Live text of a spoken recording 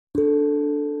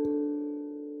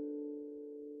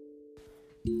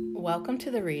Welcome to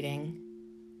the reading,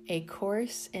 A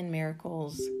Course in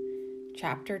Miracles,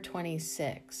 Chapter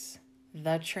 26,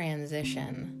 The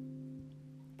Transition.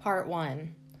 Part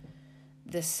 1,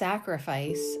 The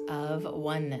Sacrifice of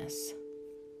Oneness.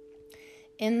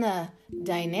 In the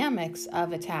dynamics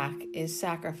of attack is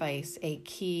sacrifice a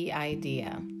key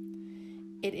idea.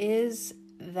 It is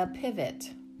the pivot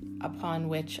upon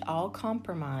which all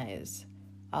compromise,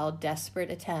 all desperate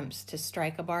attempts to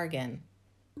strike a bargain,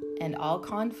 and all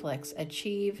conflicts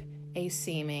achieve a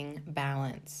seeming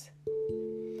balance.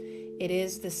 It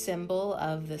is the symbol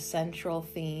of the central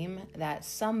theme that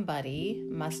somebody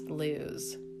must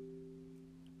lose.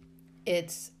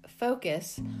 Its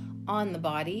focus on the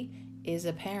body is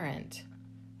apparent,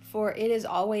 for it is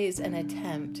always an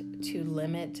attempt to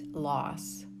limit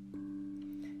loss.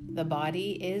 The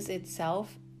body is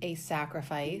itself a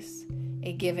sacrifice,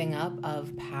 a giving up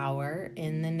of power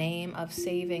in the name of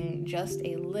saving just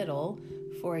a little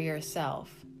for yourself.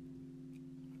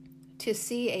 To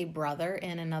see a brother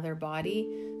in another body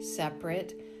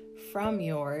separate from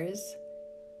yours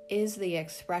is the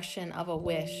expression of a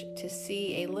wish to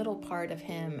see a little part of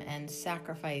him and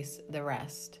sacrifice the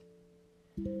rest.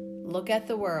 Look at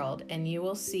the world and you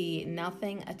will see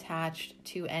nothing attached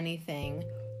to anything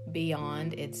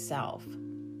beyond itself.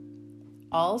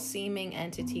 All seeming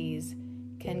entities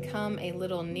can come a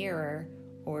little nearer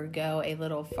or go a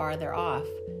little farther off,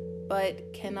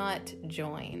 but cannot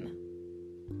join.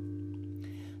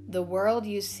 The world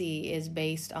you see is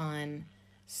based on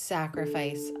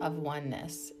sacrifice of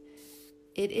oneness.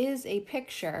 It is a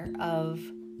picture of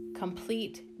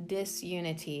complete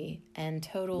disunity and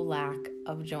total lack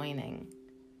of joining.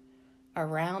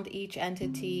 Around each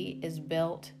entity is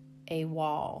built a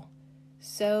wall,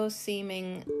 so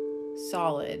seeming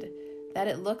solid that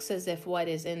it looks as if what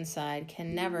is inside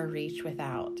can never reach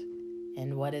without,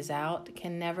 and what is out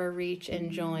can never reach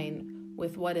and join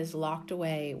with what is locked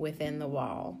away within the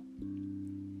wall.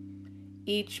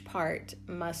 Each part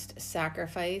must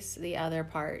sacrifice the other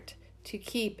part to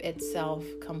keep itself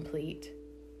complete.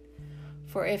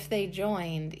 For if they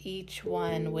joined, each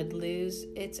one would lose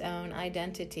its own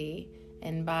identity,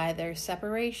 and by their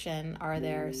separation are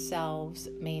their selves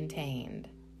maintained.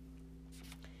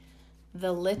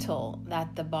 The little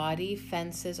that the body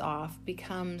fences off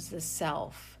becomes the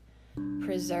self,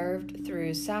 preserved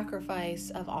through sacrifice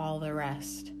of all the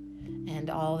rest, and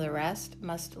all the rest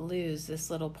must lose this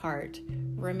little part,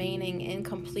 remaining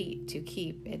incomplete to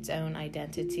keep its own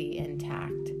identity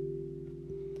intact.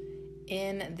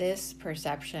 In this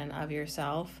perception of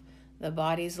yourself, the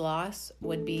body's loss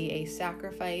would be a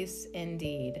sacrifice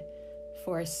indeed,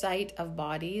 for sight of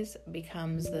bodies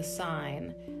becomes the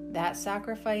sign that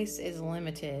sacrifice is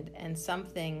limited and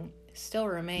something still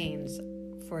remains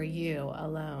for you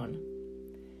alone.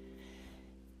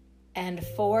 And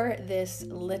for this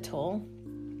little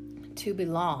to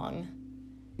belong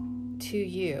to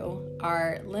you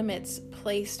are limits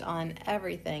placed on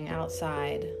everything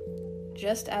outside,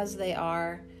 just as they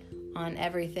are on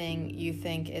everything you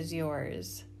think is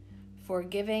yours. For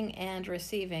giving and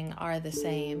receiving are the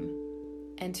same,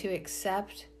 and to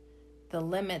accept the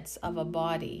limits of a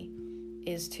body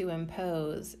is to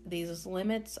impose these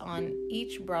limits on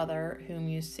each brother whom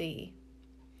you see.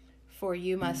 For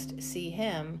you must see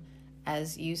him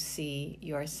as you see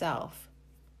yourself.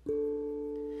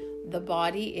 The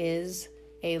body is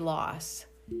a loss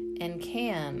and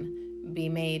can be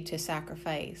made to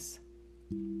sacrifice.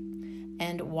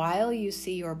 And while you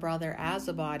see your brother as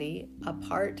a body,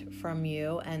 apart from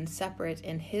you and separate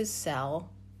in his cell,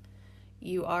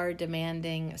 you are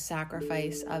demanding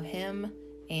sacrifice of him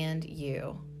and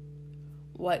you.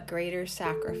 What greater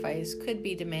sacrifice could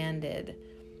be demanded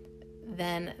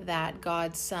than that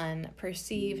God's Son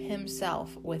perceive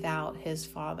himself without his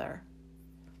Father,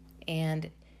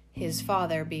 and his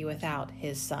Father be without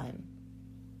his Son?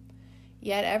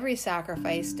 Yet every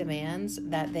sacrifice demands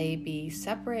that they be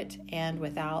separate and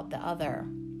without the other.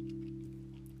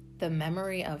 The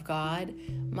memory of God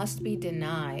must be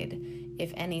denied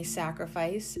if any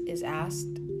sacrifice is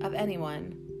asked of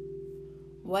anyone.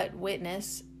 What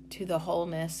witness to the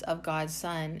wholeness of God's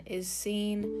Son is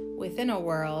seen within a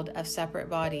world of separate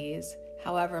bodies,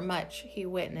 however much he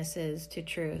witnesses to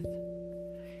truth?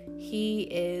 He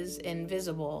is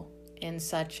invisible in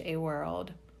such a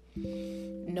world,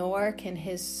 nor can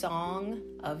his song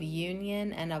of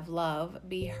union and of love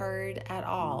be heard at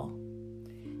all.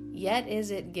 Yet is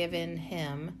it given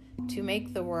him to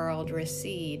make the world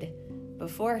recede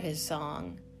before his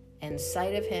song, and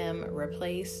sight of him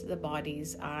replace the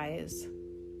body's eyes.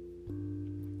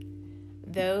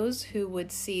 Those who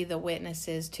would see the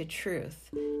witnesses to truth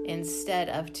instead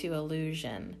of to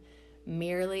illusion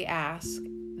merely ask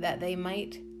that they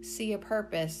might see a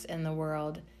purpose in the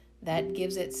world that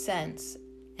gives it sense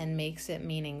and makes it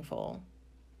meaningful.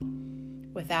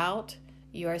 Without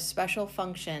your special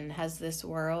function has this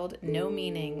world no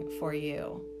meaning for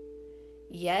you.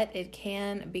 Yet it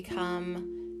can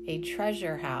become a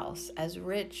treasure house as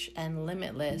rich and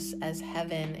limitless as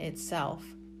heaven itself.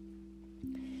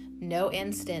 No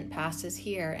instant passes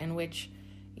here in which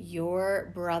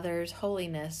your brother's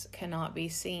holiness cannot be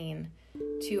seen,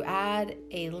 to add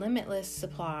a limitless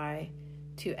supply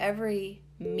to every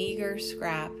meager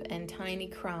scrap and tiny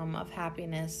crumb of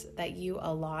happiness that you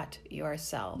allot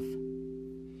yourself.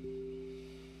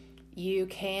 You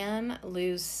can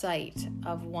lose sight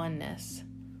of oneness,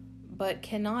 but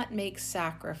cannot make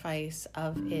sacrifice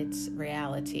of its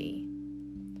reality.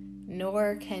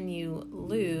 Nor can you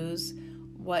lose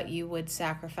what you would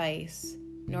sacrifice,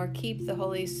 nor keep the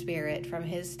Holy Spirit from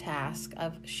his task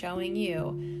of showing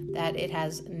you that it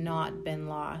has not been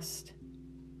lost.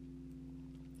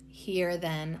 Hear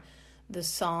then the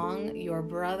song your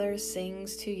brother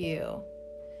sings to you,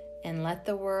 and let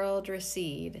the world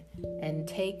recede, and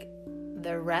take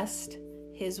the rest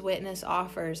his witness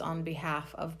offers on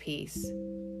behalf of peace.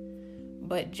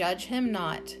 But judge him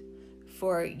not,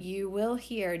 for you will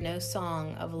hear no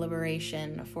song of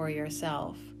liberation for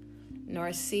yourself,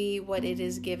 nor see what it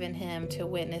is given him to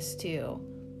witness to,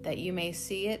 that you may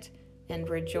see it and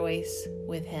rejoice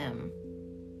with him.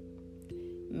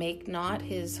 Make not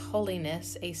his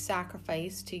holiness a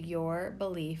sacrifice to your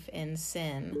belief in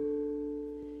sin.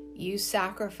 You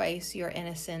sacrifice your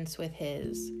innocence with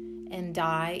his, and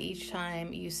die each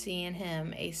time you see in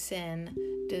him a sin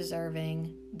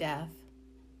deserving death.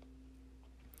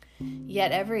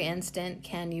 Yet every instant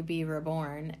can you be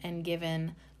reborn and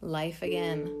given life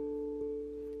again.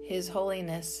 His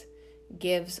holiness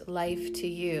gives life to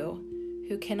you,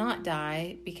 who cannot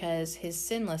die because his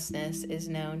sinlessness is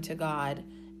known to God,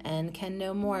 and can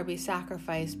no more be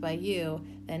sacrificed by you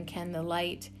than can the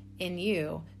light in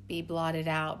you be blotted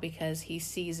out because he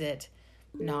sees it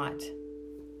not.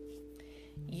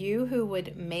 You who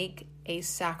would make a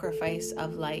sacrifice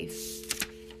of life,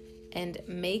 and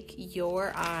make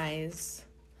your eyes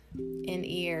and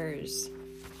ears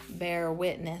bear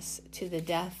witness to the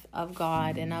death of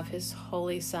God and of his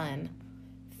holy Son,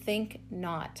 think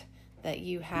not that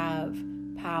you have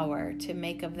power to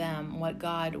make of them what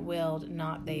God willed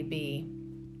not they be.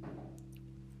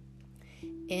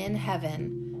 In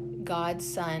heaven,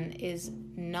 God's Son is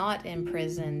not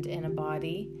imprisoned in a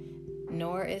body,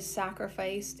 nor is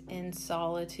sacrificed in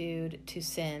solitude to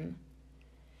sin.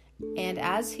 And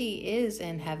as he is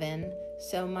in heaven,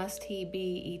 so must he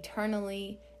be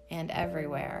eternally and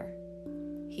everywhere.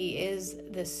 He is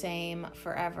the same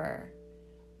forever,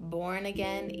 born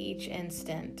again each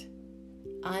instant,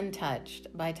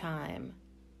 untouched by time,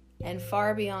 and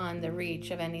far beyond the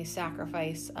reach of any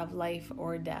sacrifice of life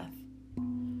or death.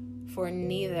 For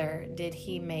neither did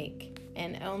he make,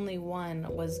 and only one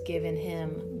was given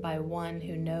him by one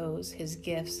who knows his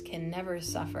gifts can never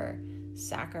suffer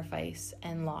sacrifice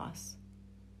and loss.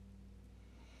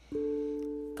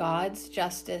 God's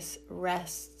justice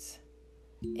rests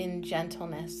in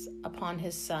gentleness upon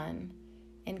his Son,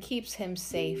 and keeps him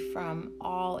safe from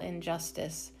all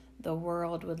injustice the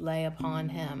world would lay upon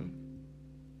him.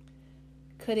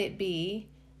 Could it be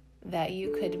that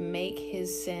you could make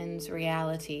his sins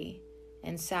reality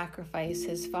and sacrifice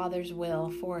his Father's will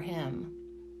for him?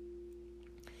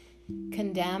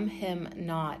 Condemn him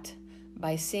not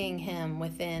by seeing him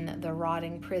within the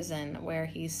rotting prison where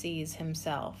he sees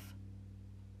himself.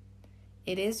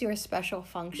 It is your special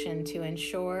function to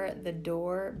ensure the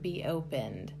door be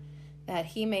opened, that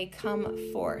he may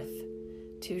come forth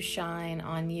to shine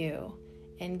on you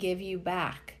and give you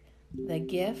back the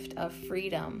gift of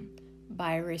freedom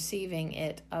by receiving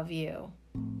it of you.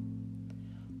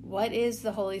 What is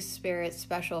the Holy Spirit's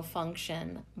special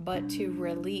function but to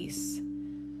release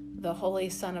the Holy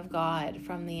Son of God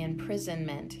from the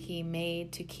imprisonment he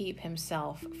made to keep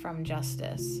himself from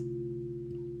justice?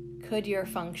 Could your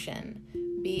function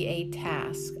be a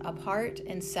task apart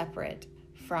and separate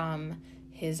from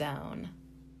his own?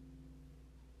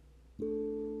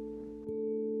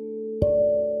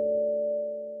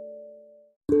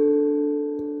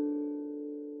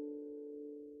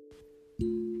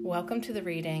 Welcome to the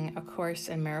reading A Course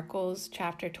in Miracles,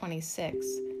 Chapter 26,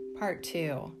 Part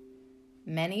 2,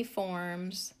 Many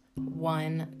Forms,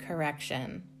 One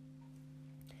Correction.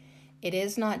 It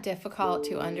is not difficult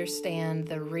to understand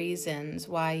the reasons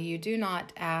why you do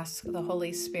not ask the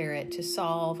Holy Spirit to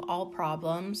solve all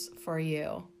problems for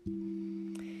you.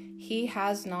 He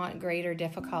has not greater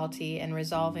difficulty in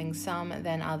resolving some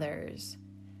than others.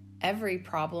 Every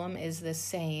problem is the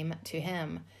same to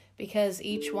him, because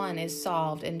each one is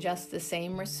solved in just the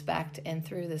same respect and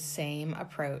through the same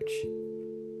approach.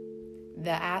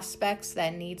 The aspects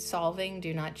that need solving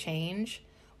do not change,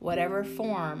 whatever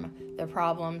form the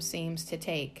problem seems to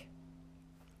take.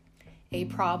 A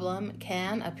problem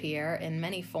can appear in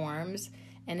many forms,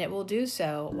 and it will do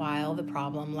so while the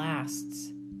problem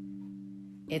lasts.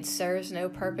 It serves no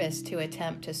purpose to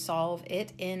attempt to solve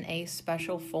it in a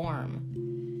special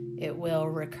form. It will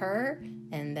recur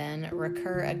and then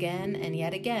recur again and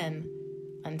yet again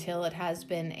until it has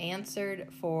been answered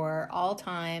for all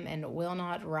time and will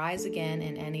not rise again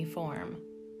in any form.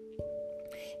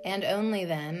 And only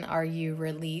then are you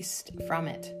released from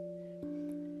it.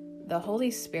 The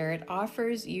Holy Spirit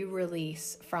offers you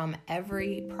release from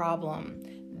every problem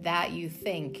that you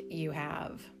think you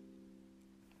have.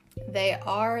 They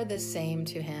are the same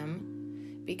to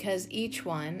him, because each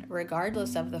one,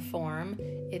 regardless of the form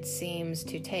it seems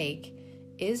to take,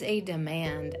 is a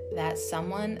demand that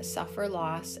someone suffer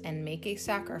loss and make a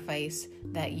sacrifice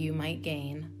that you might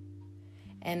gain.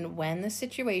 And when the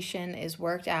situation is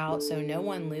worked out so no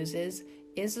one loses,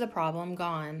 is the problem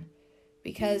gone,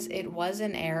 because it was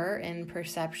an error in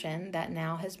perception that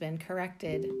now has been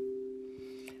corrected.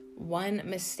 One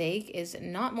mistake is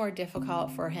not more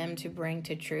difficult for him to bring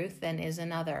to truth than is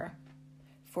another.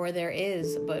 For there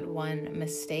is but one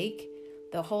mistake,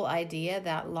 the whole idea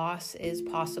that loss is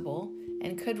possible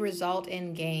and could result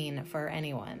in gain for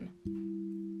anyone.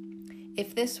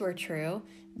 If this were true,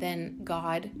 then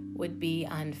God would be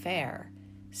unfair,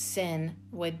 sin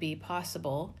would be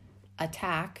possible,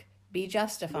 attack be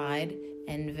justified,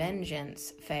 and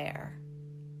vengeance fair.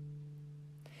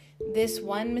 This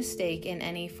one mistake in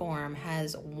any form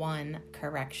has one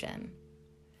correction.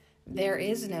 There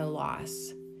is no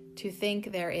loss. To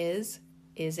think there is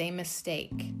a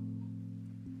mistake.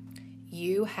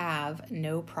 You have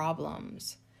no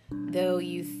problems, though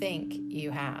you think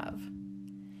you have.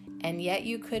 And yet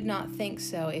you could not think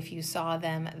so if you saw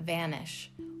them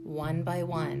vanish, one by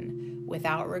one,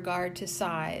 without regard to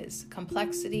size,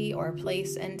 complexity, or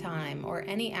place and time, or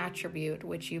any attribute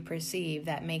which you perceive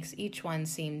that makes each one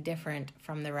seem different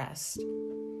from the rest.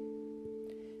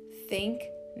 Think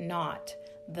not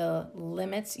the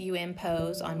limits you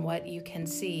impose on what you can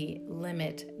see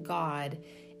limit God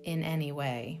in any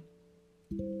way.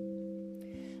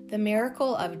 The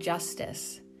miracle of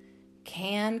justice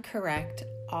can correct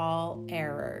all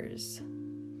errors.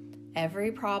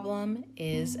 Every problem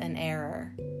is an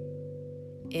error.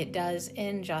 It does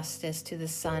injustice to the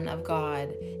Son of God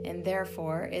and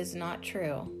therefore is not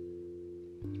true.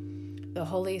 The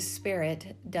Holy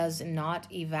Spirit does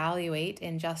not evaluate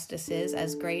injustices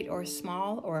as great or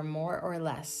small or more or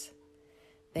less.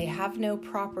 They have no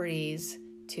properties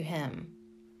to him.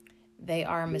 They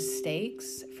are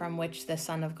mistakes from which the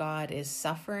Son of God is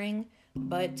suffering,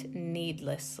 but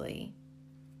needlessly.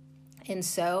 And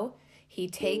so he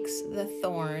takes the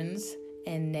thorns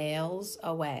and nails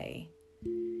away.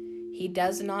 He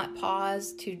does not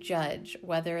pause to judge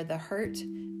whether the hurt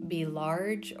be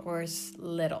large or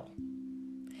little.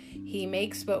 He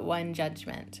makes but one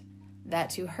judgment, that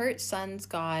to hurt sons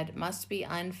God must be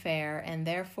unfair and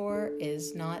therefore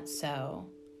is not so.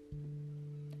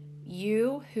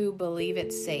 You who believe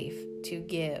it safe to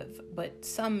give, but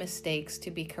some mistakes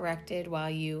to be corrected while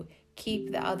you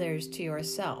keep the others to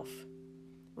yourself,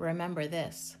 remember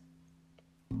this.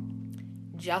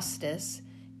 Justice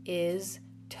is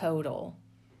total.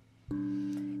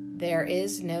 There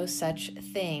is no such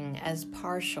thing as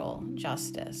partial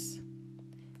justice.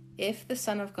 If the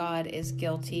Son of God is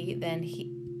guilty,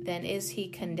 then is he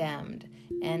condemned,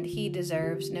 and he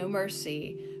deserves no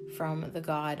mercy from the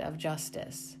God of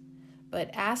justice.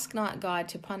 But ask not God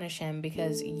to punish him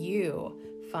because you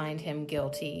find him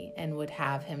guilty and would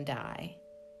have him die.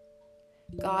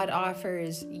 God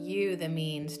offers you the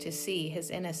means to see his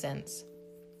innocence.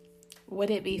 Would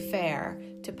it be fair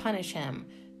to punish him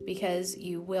because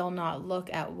you will not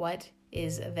look at what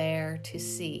is there to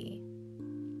see?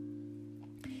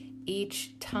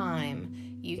 Each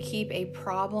time you keep a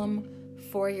problem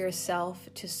for yourself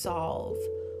to solve,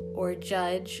 or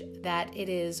judge that it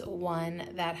is one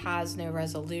that has no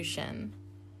resolution,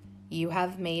 you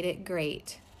have made it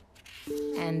great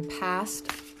and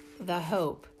past the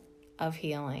hope of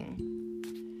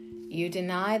healing. You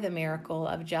deny the miracle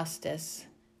of justice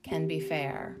can be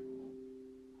fair.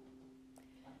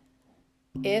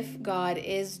 If God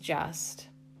is just,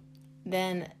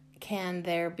 then can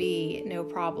there be no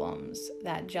problems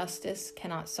that justice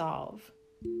cannot solve?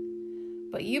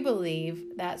 But you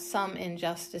believe that some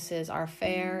injustices are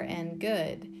fair and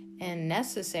good and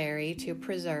necessary to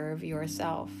preserve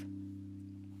yourself.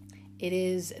 It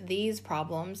is these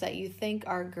problems that you think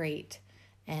are great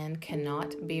and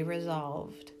cannot be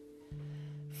resolved.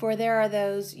 For there are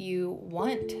those you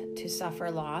want to suffer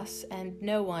loss, and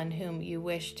no one whom you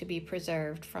wish to be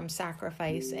preserved from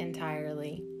sacrifice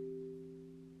entirely.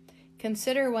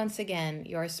 Consider once again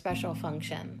your special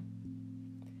function.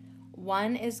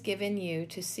 One is given you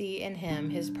to see in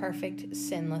him his perfect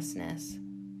sinlessness.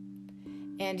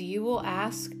 And you will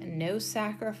ask no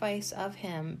sacrifice of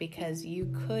him because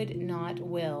you could not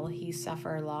will he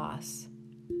suffer loss.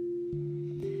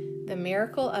 The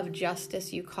miracle of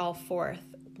justice you call forth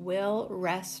will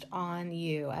rest on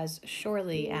you as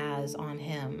surely as on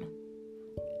him.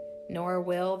 Nor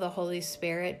will the Holy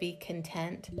Spirit be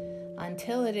content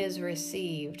until it is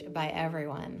received by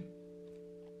everyone.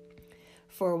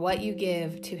 For what you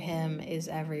give to him is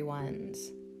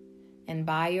everyone's, and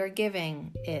by your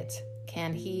giving it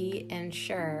can he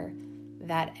ensure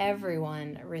that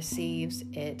everyone receives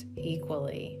it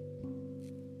equally.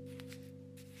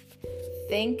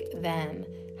 Think then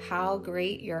how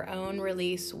great your own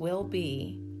release will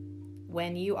be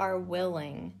when you are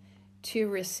willing to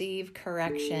receive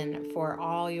correction for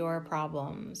all your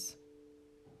problems.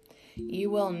 You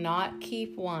will not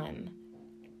keep one,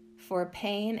 for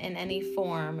pain in any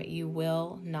form you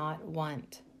will not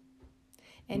want.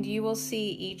 And you will see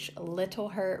each little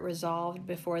hurt resolved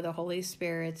before the Holy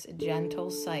Spirit's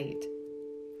gentle sight,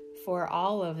 for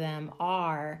all of them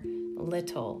are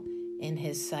little in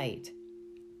his sight,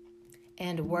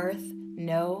 and worth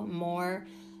no more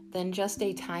than just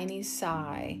a tiny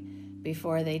sigh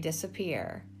before they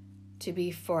disappear, to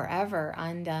be forever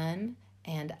undone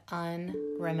and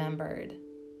unremembered.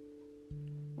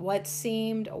 What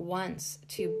seemed once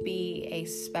to be a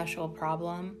special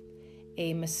problem,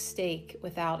 a mistake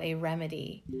without a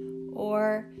remedy,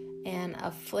 or an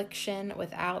affliction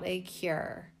without a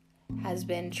cure, has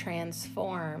been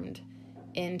transformed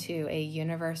into a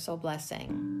universal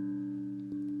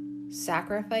blessing.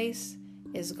 Sacrifice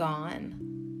is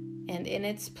gone, and in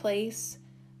its place,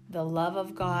 the love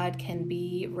of God can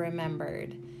be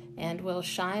remembered and will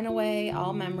shine away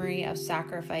all memory of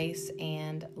sacrifice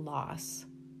and loss.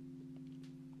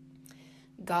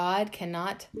 God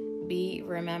cannot be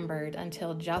remembered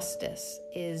until justice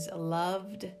is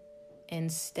loved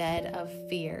instead of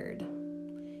feared.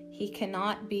 He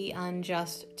cannot be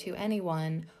unjust to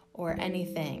anyone or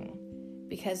anything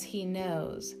because he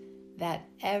knows that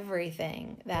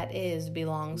everything that is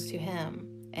belongs to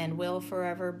him and will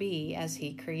forever be as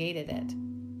he created it.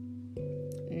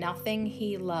 Nothing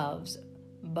he loves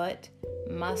but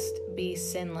must be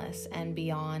sinless and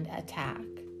beyond attack.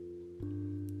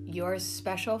 Your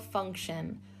special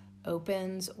function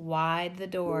opens wide the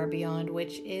door beyond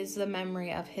which is the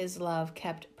memory of his love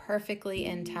kept perfectly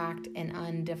intact and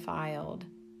undefiled.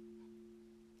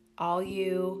 All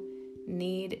you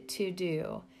need to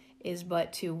do is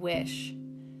but to wish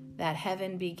that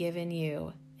heaven be given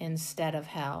you instead of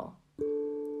hell,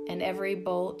 and every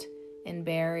bolt and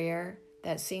barrier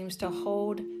that seems to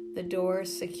hold the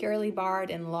doors securely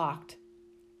barred and locked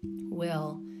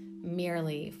will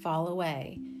merely fall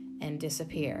away and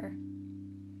disappear.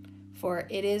 For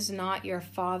it is not your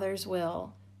Father's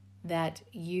will that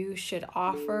you should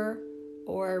offer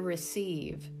or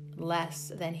receive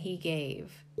less than he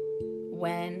gave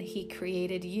when he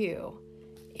created you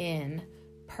in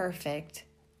perfect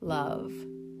love.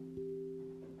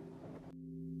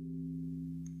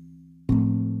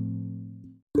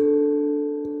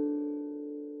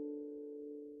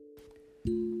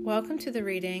 Welcome to the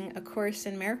reading A Course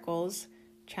in Miracles,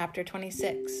 Chapter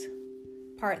 26,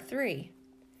 Part 3,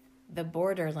 The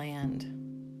Borderland.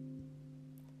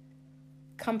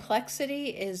 Complexity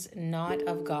is not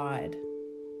of God.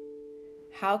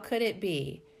 How could it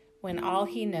be when all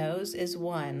he knows is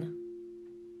one?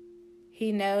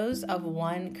 He knows of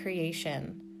one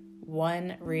creation,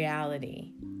 one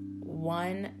reality,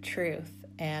 one truth,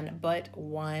 and but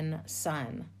one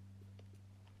Son.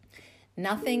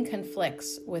 Nothing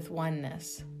conflicts with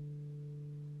oneness.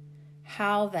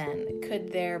 How then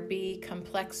could there be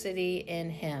complexity in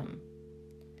him?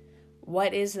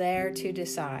 What is there to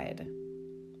decide?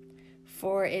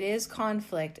 For it is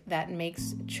conflict that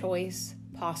makes choice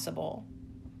possible.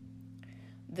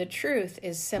 The truth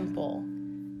is simple.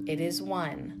 It is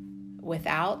one,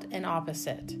 without an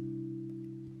opposite.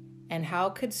 And how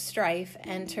could strife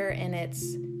enter in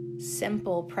its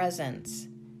simple presence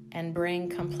and bring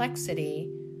complexity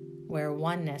where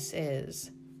oneness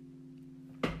is?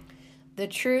 The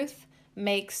truth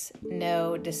makes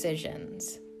no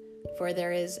decisions, for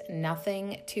there is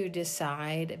nothing to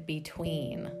decide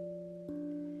between.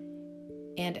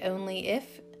 And only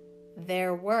if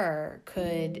there were,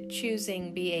 could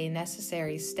choosing be a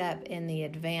necessary step in the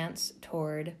advance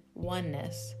toward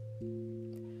oneness.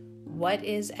 What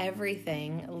is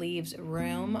everything leaves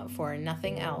room for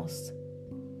nothing else.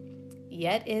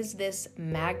 Yet is this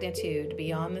magnitude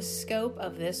beyond the scope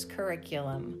of this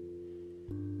curriculum,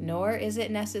 nor is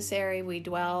it necessary we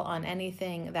dwell on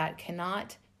anything that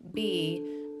cannot be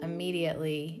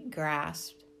immediately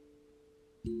grasped.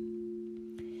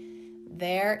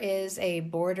 There is a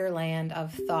borderland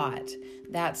of thought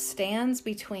that stands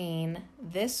between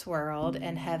this world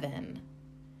and heaven.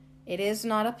 It is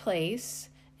not a place,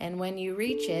 and when you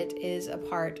reach it is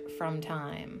apart from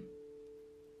time.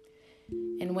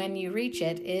 And when you reach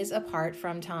it is apart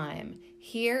from time.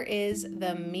 Here is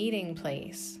the meeting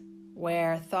place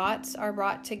where thoughts are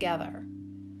brought together,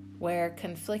 where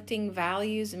conflicting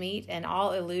values meet and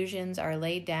all illusions are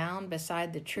laid down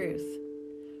beside the truth,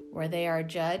 where they are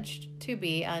judged to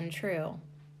be untrue.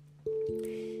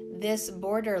 This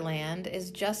borderland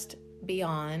is just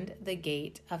beyond the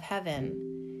gate of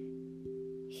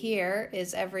heaven. Here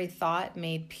is every thought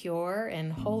made pure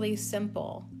and wholly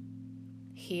simple.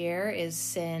 Here is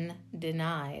sin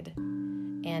denied,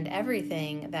 and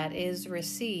everything that is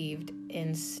received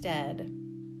instead.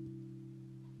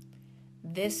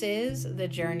 This is the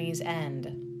journey's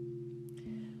end.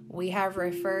 We have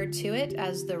referred to it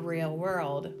as the real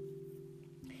world,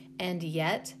 and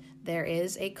yet there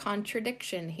is a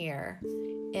contradiction here,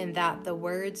 in that the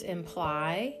words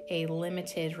imply a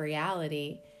limited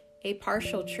reality, a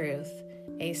partial truth,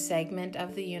 a segment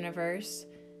of the universe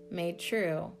made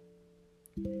true.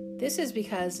 This is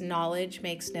because knowledge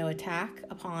makes no attack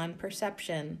upon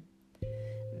perception.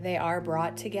 They are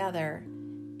brought together,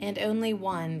 and only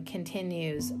one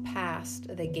continues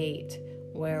past the gate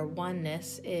where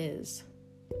oneness is.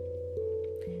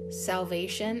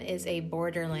 Salvation is a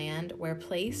borderland where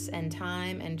place and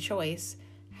time and choice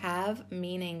have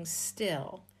meaning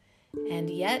still, and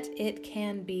yet it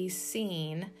can be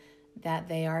seen that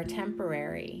they are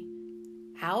temporary,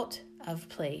 out of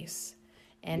place,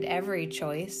 and every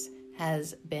choice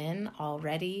has been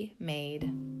already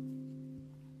made.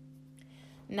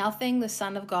 Nothing the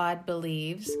Son of God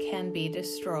believes can be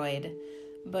destroyed,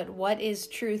 but what is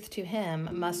truth to him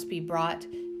must be brought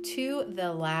to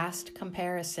the last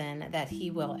comparison that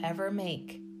he will ever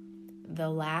make, the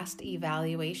last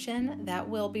evaluation that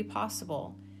will be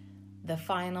possible, the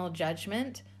final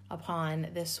judgment upon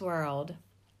this world.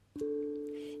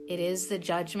 It is the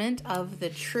judgment of the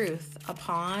truth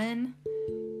upon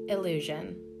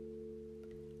illusion,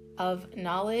 of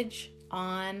knowledge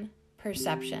on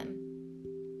perception.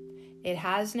 It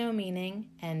has no meaning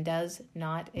and does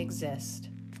not exist.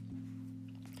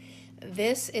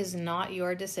 This is not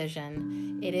your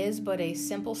decision. It is but a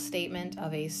simple statement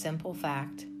of a simple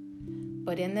fact.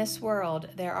 But in this world,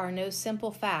 there are no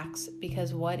simple facts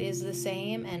because what is the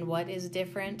same and what is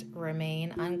different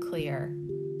remain unclear.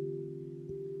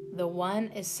 The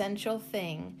one essential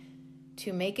thing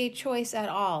to make a choice at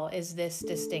all is this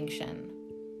distinction.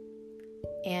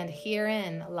 And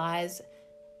herein lies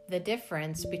the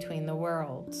difference between the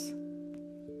worlds.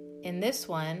 In this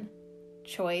one,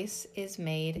 choice is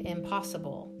made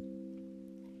impossible.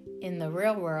 In the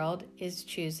real world is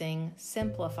choosing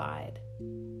simplified.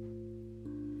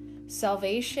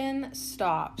 Salvation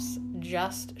stops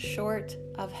just short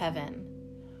of heaven,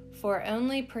 for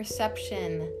only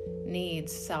perception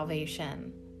needs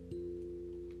salvation.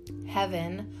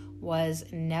 Heaven was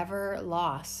never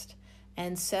lost,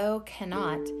 and so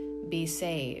cannot be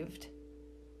saved.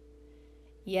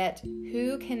 Yet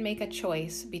who can make a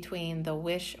choice between the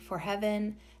wish for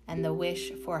heaven and the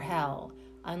wish for hell,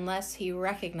 unless he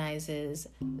recognizes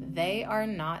they are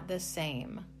not the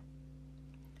same?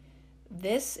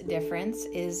 This difference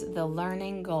is the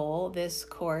learning goal this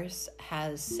course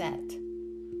has set.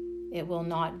 It will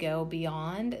not go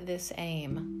beyond this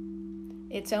aim.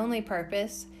 Its only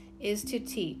purpose is to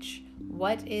teach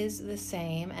what is the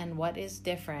same and what is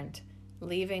different,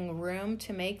 leaving room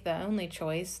to make the only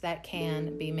choice that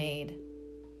can be made.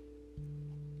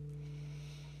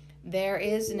 There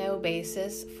is no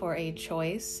basis for a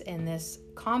choice in this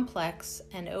complex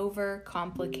and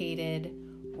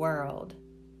overcomplicated world,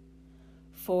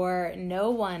 for no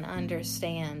one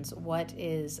understands what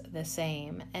is the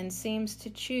same and seems to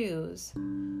choose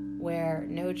where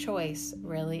no choice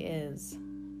really is.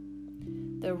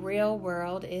 The real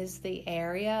world is the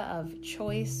area of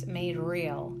choice made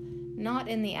real, not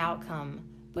in the outcome,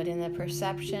 but in the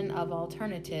perception of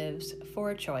alternatives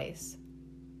for choice.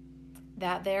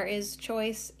 That there is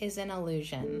choice is an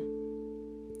illusion.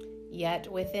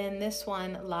 Yet within this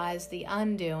one lies the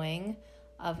undoing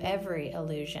of every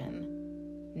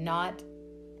illusion, not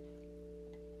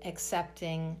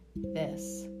accepting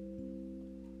this.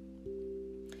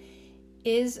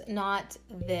 Is not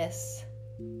this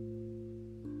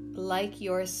like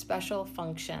your special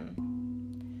function,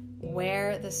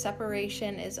 where the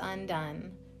separation is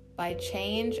undone by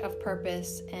change of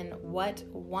purpose in what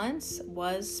once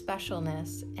was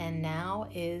specialness and now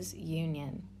is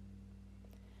union?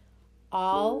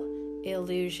 All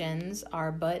illusions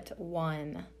are but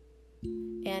one,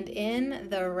 and in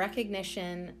the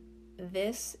recognition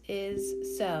this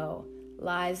is so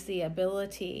lies the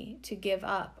ability to give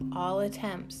up all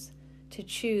attempts to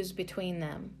choose between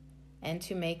them and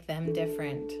to make them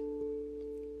different.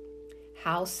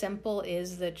 How simple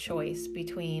is the choice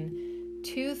between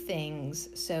two things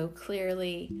so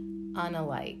clearly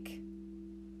unalike.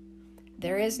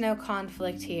 There is no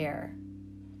conflict here.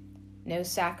 No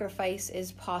sacrifice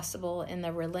is possible in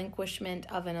the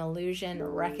relinquishment of an illusion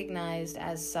recognized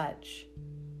as such.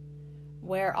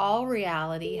 Where all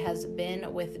reality has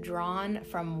been withdrawn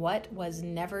from what was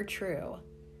never true,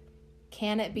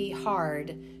 can it be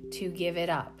hard to give it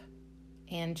up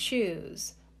and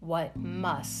choose what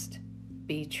must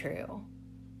be true?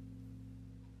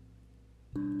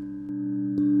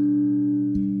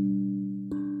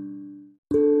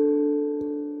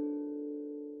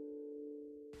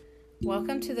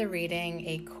 Welcome to the reading,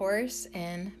 A Course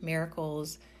in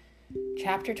Miracles,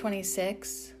 Chapter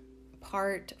 26,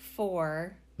 Part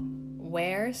 4,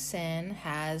 Where Sin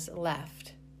Has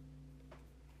Left.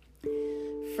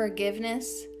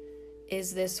 Forgiveness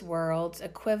is this world's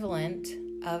equivalent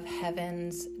of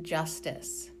heaven's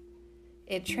justice.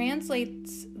 It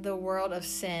translates the world of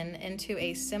sin into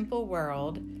a simple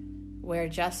world where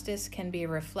justice can be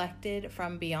reflected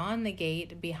from beyond the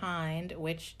gate behind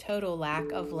which total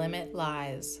lack of limit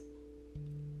lies.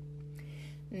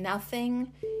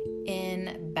 Nothing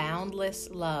in boundless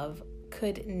love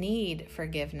could need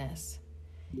forgiveness,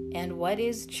 and what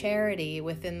is charity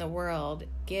within the world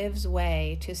gives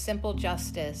way to simple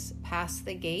justice past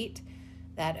the gate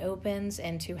that opens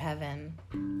into heaven.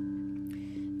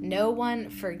 No one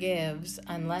forgives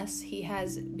unless he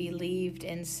has believed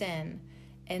in sin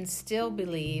and still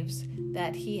believes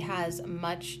that he has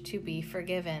much to be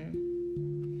forgiven.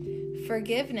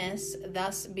 Forgiveness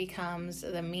thus becomes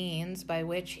the means by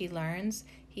which he learns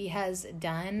he has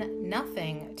done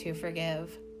nothing to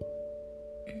forgive.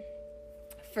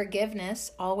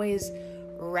 Forgiveness always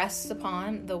rests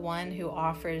upon the one who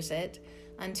offers it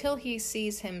until he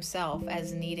sees himself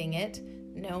as needing it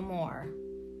no more.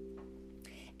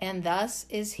 And thus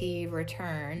is he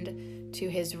returned to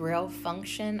his real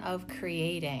function of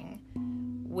creating,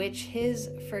 which his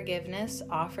forgiveness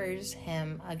offers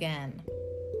him again.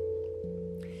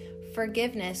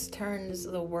 Forgiveness turns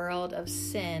the world of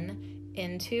sin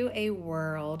into a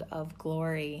world of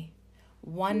glory,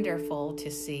 wonderful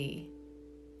to see.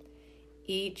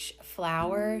 Each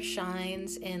flower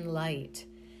shines in light,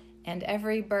 and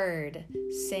every bird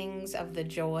sings of the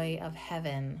joy of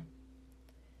heaven.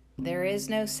 There is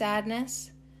no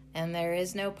sadness, and there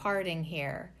is no parting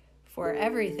here, for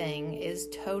everything is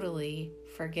totally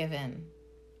forgiven.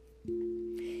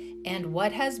 And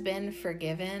what has been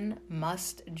forgiven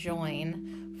must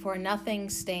join, for nothing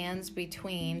stands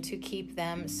between to keep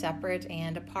them separate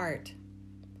and apart.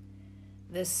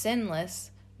 The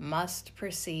sinless must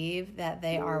perceive that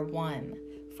they are one,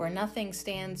 for nothing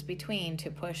stands between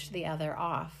to push the other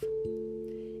off.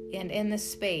 And in the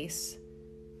space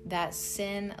that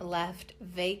sin left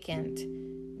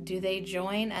vacant, do they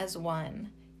join as one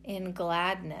in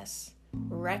gladness,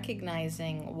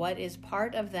 recognizing what is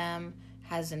part of them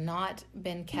has not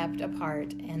been kept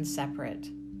apart and separate.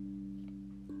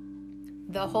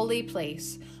 The holy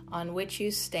place on which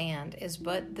you stand is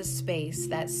but the space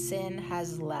that sin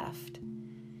has left,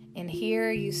 and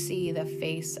here you see the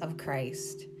face of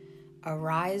Christ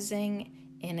arising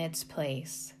in its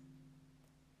place.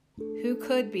 Who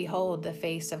could behold the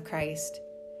face of Christ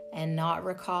and not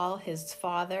recall his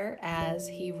Father as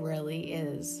he really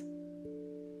is?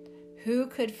 Who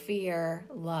could fear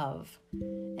love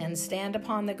and stand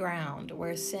upon the ground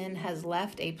where sin has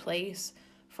left a place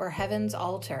for heaven's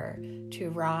altar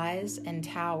to rise and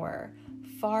tower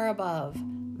far above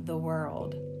the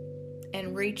world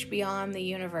and reach beyond the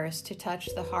universe to touch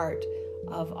the heart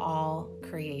of all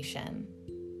creation?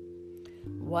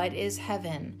 What is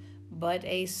heaven but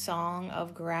a song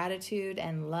of gratitude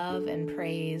and love and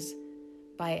praise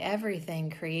by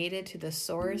everything created to the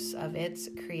source of its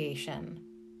creation?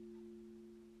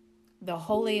 The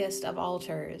holiest of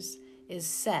altars is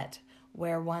set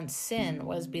where once sin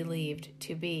was believed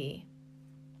to be.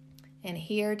 And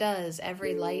here does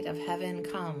every light of heaven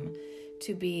come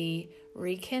to be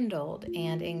rekindled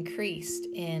and increased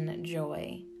in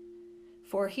joy.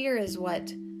 For here is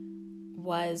what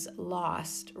was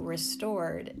lost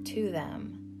restored to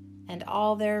them, and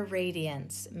all their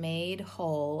radiance made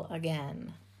whole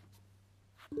again.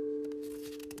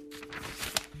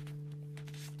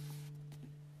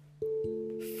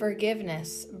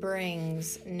 Forgiveness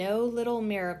brings no little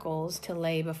miracles to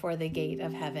lay before the gate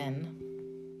of heaven.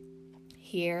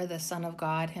 Here the Son of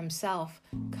God himself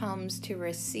comes to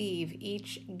receive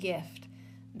each gift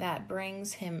that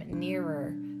brings him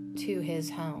nearer to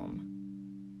his home.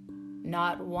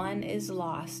 Not one is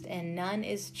lost, and none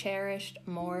is cherished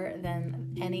more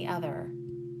than any other.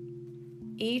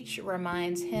 Each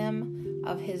reminds him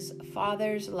of his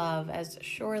Father's love as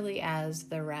surely as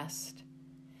the rest,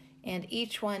 and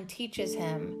each one teaches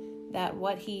him that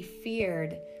what he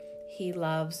feared he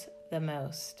loves the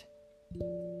most.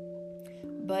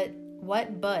 But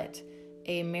what but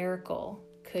a miracle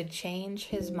could change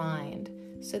his mind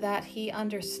so that he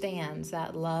understands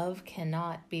that love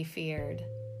cannot be feared?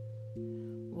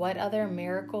 What other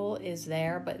miracle is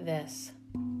there but this?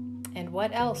 And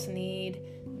what else need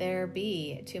there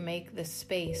be to make the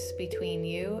space between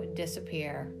you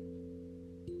disappear?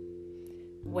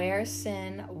 Where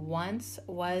sin once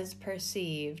was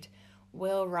perceived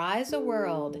will rise a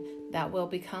world that will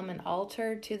become an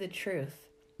altar to the truth,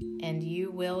 and you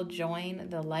will join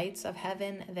the lights of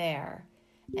heaven there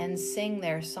and sing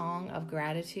their song of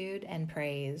gratitude and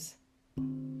praise.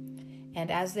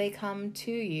 And as they come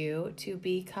to you to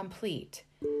be complete,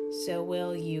 so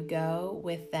will you go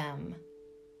with them.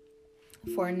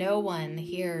 For no one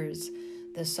hears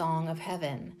the song of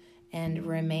heaven and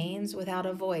remains without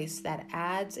a voice that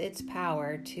adds its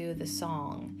power to the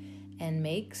song and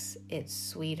makes it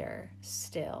sweeter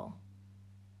still.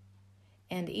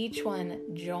 And each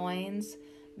one joins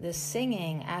the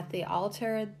singing at the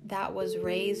altar that was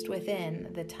raised within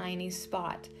the tiny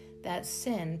spot that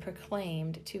sin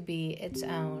proclaimed to be its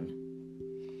own.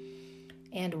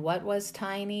 And what was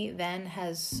tiny then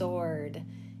has soared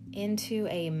into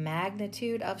a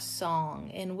magnitude of song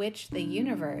in which the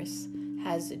universe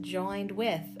has joined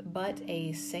with but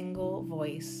a single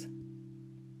voice.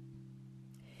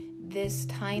 This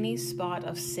tiny spot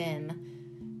of sin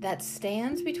that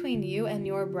stands between you and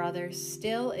your brother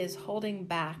still is holding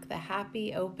back the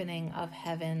happy opening of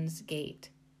heaven's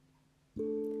gate.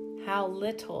 How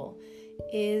little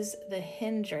is the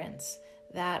hindrance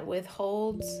that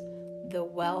withholds the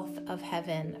wealth of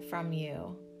heaven from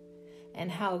you,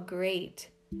 and how great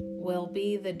will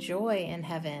be the joy in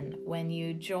heaven when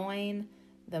you join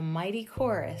the mighty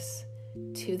chorus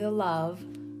to the love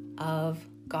of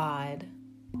God.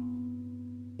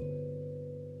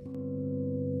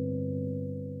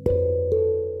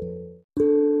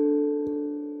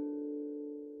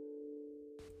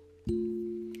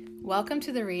 Welcome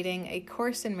to the reading, A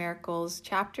Course in Miracles,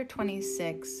 Chapter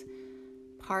 26,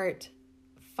 Part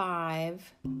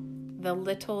 5, The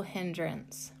Little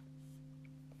Hindrance.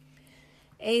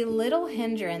 A little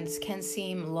hindrance can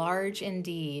seem large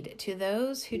indeed to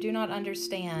those who do not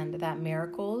understand that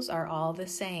miracles are all the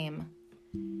same.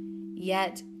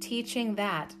 Yet teaching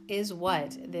that is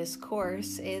what this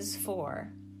course is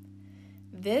for.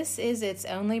 This is its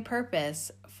only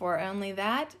purpose, for only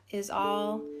that is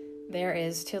all there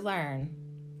is to learn,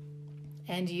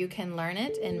 and you can learn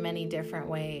it in many different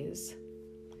ways.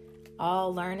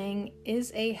 All learning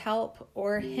is a help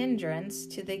or hindrance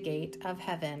to the gate of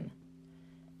heaven.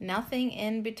 Nothing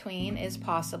in between is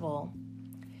possible.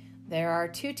 There are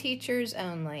two teachers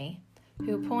only,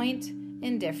 who point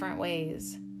in different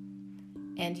ways,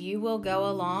 and you will go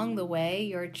along the way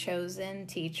your chosen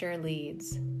teacher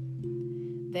leads.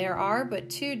 There are but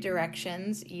two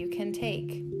directions you can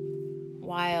take,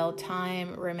 while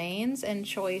time remains and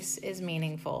choice is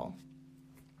meaningful.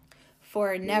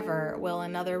 For never will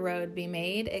another road be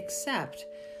made except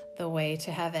the way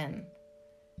to heaven.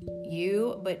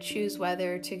 You but choose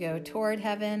whether to go toward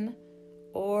heaven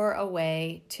or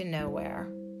away to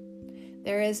nowhere.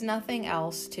 There is nothing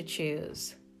else to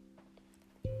choose.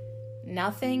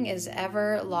 Nothing is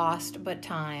ever lost but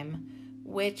time,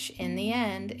 which in the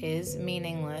end is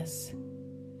meaningless.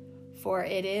 For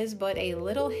it is but a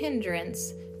little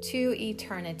hindrance to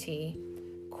eternity,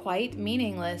 quite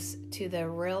meaningless to the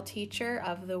real teacher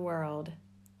of the world.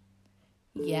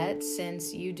 Yet,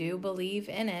 since you do believe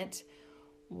in it,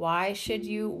 why should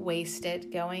you waste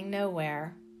it going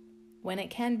nowhere, when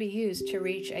it can be used to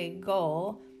reach a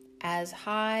goal as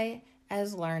high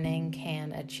as learning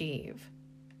can achieve?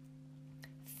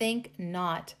 Think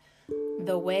not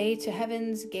the way to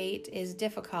heaven's gate is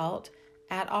difficult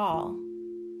at all.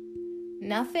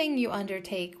 Nothing you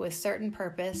undertake with certain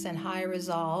purpose and high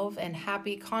resolve and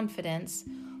happy confidence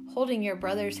Holding your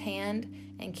brother's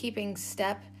hand and keeping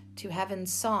step to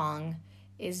heaven's song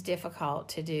is difficult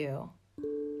to do.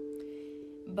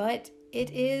 But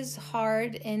it is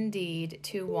hard indeed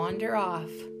to wander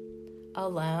off,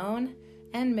 alone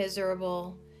and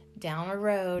miserable, down a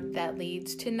road that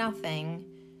leads to nothing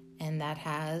and that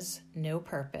has no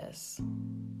purpose.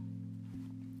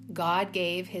 God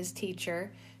gave his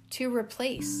teacher to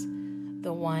replace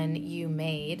the one you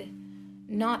made,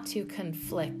 not to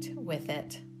conflict with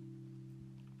it.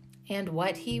 And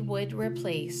what he would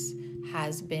replace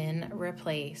has been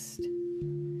replaced.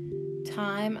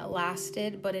 Time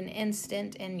lasted but an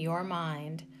instant in your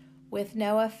mind, with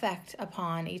no effect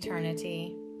upon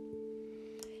eternity.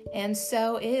 And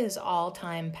so is all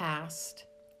time past,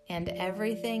 and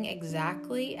everything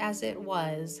exactly as it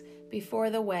was before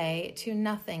the way to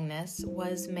nothingness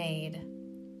was made.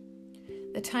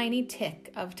 The tiny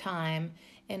tick of time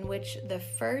in which the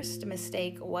first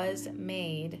mistake was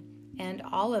made, and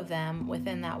all of them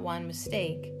within that one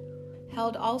mistake,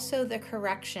 held also the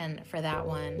correction for that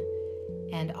one,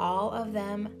 and all of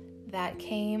them that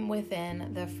came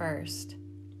within the first.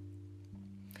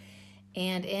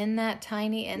 And in that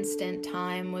tiny instant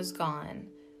time was gone,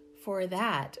 for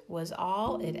that was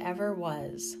all it ever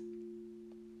was.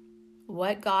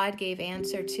 What God gave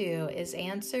answer to is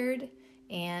answered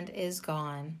and is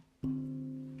gone.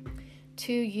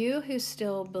 To you who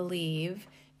still believe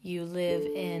you live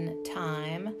in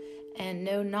time and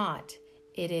know not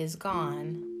it is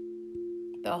gone,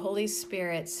 the Holy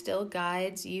Spirit still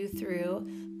guides you through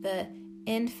the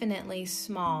infinitely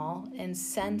small and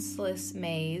senseless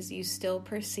maze you still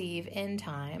perceive in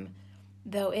time,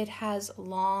 though it has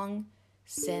long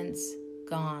since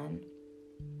gone.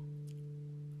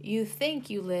 You think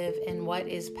you live in what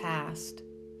is past.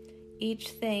 Each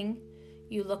thing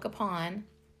you look upon,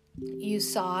 you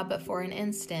saw but for an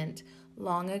instant,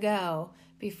 long ago,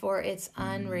 before its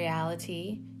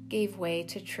unreality gave way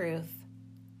to truth.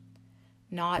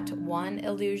 Not one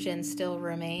illusion still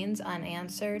remains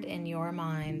unanswered in your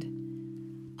mind.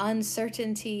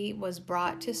 Uncertainty was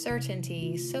brought to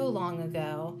certainty so long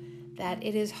ago that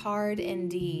it is hard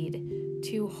indeed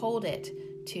to hold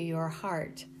it to your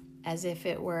heart as if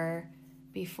it were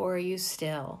before you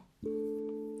still.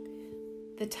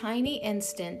 The tiny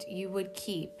instant you would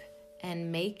keep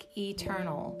and make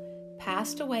eternal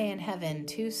passed away in heaven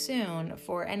too soon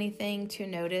for anything to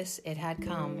notice it had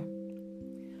come.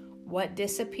 What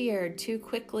disappeared too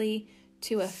quickly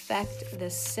to affect the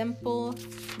simple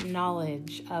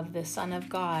knowledge of the Son of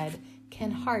God can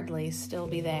hardly still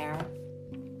be there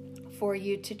for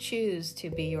you to choose to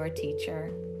be your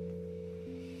teacher.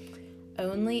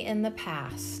 Only in the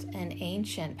past, an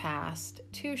ancient past,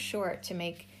 too short to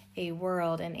make a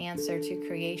world an answer to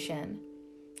creation,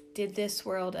 did this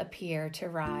world appear to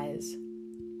rise.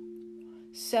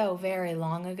 So very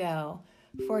long ago,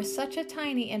 for such a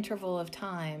tiny interval of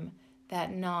time,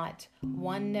 that not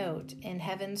one note in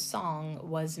heaven's song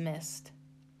was missed.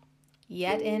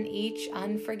 Yet in each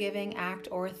unforgiving act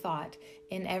or thought,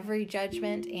 in every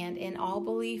judgment and in all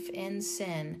belief in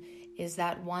sin, is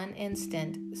that one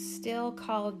instant still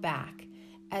called back,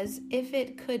 as if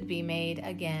it could be made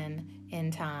again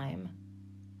in time.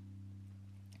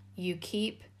 You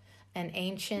keep an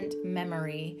ancient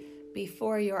memory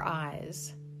before your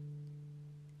eyes,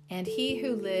 and he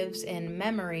who lives in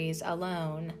memories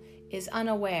alone is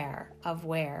unaware of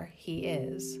where he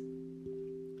is.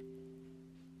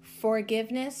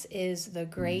 Forgiveness is the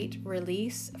great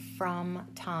release from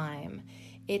time.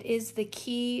 It is the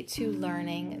key to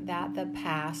learning that the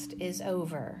past is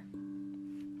over.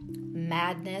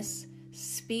 Madness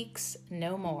speaks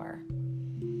no more.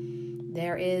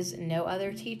 There is no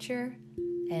other teacher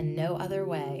and no other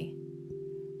way.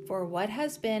 For what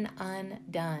has been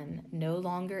undone no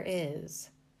longer is.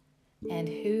 And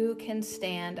who can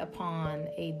stand upon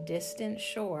a distant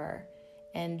shore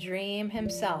and dream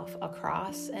himself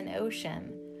across an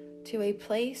ocean to a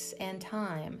place and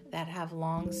time that have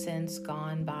long since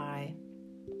gone by?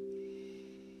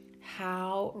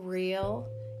 How real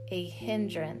a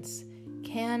hindrance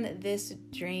can this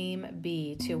dream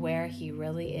be to where he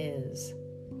really is?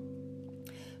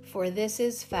 For this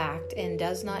is fact and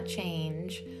does not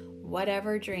change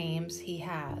whatever dreams he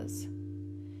has.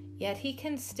 Yet he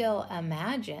can still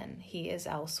imagine he is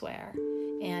elsewhere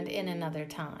and in another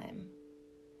time.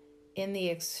 In the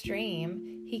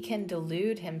extreme, he can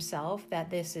delude himself that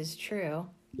this is true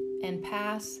and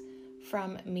pass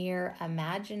from mere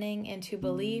imagining into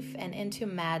belief and into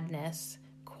madness,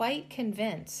 quite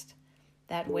convinced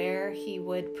that where he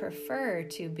would prefer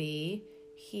to be,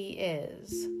 he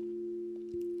is.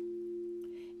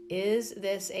 Is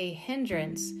this a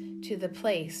hindrance to the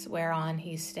place whereon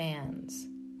he stands?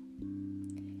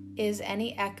 Is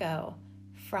any echo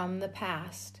from the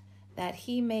past, that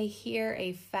he may hear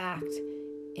a fact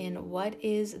in what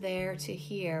is there to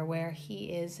hear where he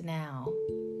is now?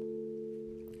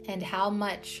 And how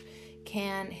much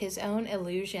can his own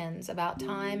illusions about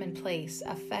time and place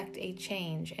affect a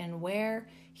change in where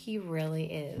he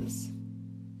really is?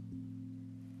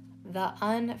 The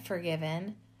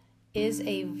unforgiven is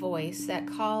a voice that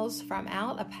calls from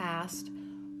out a past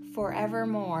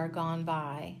forevermore gone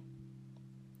by.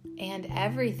 And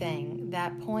everything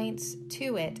that points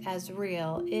to it as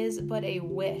real is but a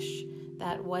wish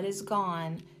that what is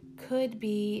gone could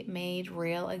be made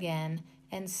real again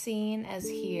and seen as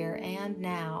here and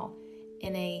now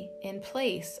in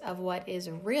place of what is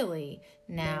really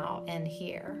now and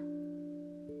here.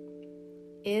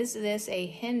 Is this a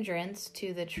hindrance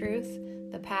to the truth?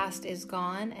 The past is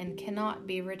gone and cannot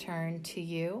be returned to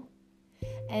you?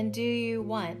 And do you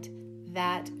want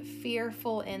that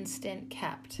fearful instant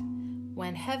kept,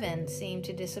 when heaven seemed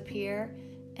to disappear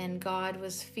and God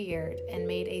was feared and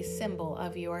made a symbol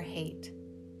of your hate?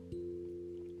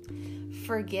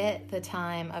 Forget the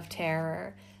time of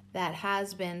terror that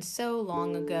has been so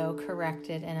long ago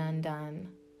corrected and undone.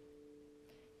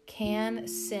 Can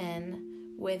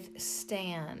sin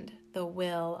withstand the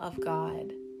will of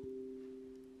God?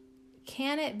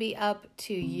 Can it be up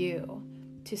to you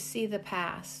to see the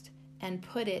past and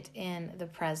put it in the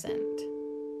present?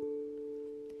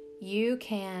 You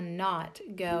cannot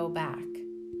go back.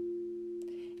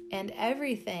 And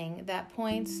everything that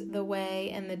points the way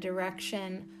in the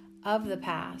direction of the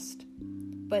past,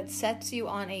 but sets you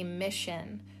on a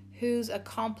mission whose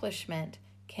accomplishment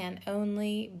can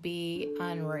only be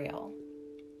unreal.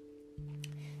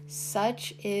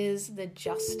 Such is the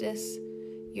justice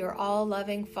your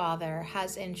all-loving Father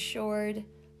has ensured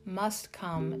must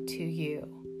come to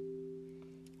you.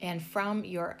 And from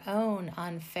your own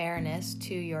unfairness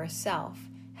to yourself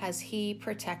has He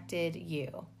protected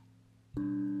you.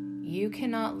 You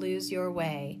cannot lose your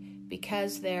way,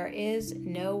 because there is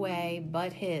no way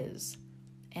but His,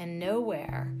 and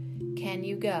nowhere can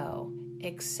you go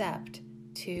except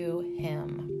to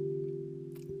Him.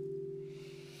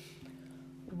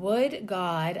 Would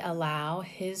God allow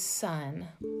His Son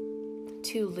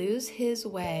to lose His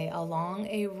way along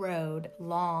a road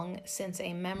long since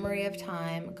a memory of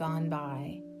time gone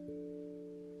by?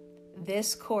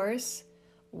 This course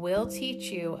will teach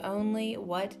you only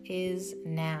what is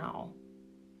now.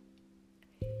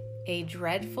 A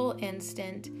dreadful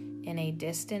instant in a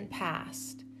distant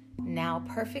past, now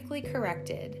perfectly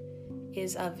corrected,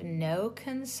 is of no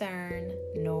concern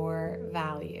nor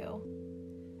value.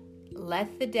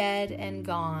 Let the dead and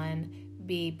gone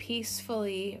be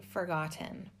peacefully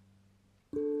forgotten.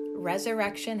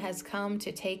 Resurrection has come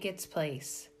to take its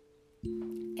place.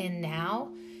 And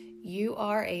now you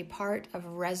are a part of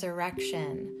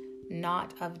resurrection,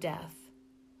 not of death.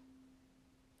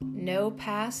 No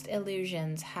past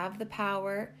illusions have the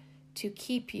power to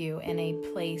keep you in a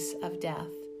place of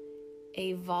death.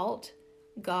 A vault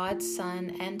God's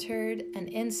Son entered an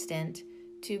instant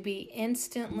to be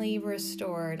instantly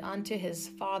restored unto His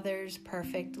Father's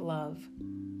perfect love.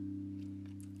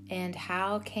 And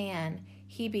how can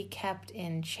He be kept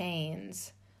in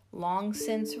chains, long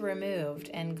since removed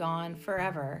and gone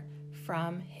forever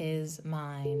from His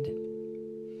mind?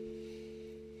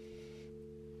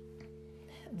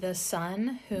 The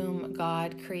Son whom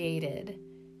God created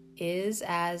is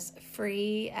as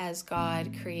free as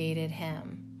God created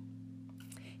him.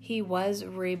 He was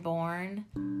reborn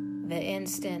the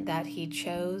instant that He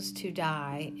chose to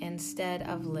die instead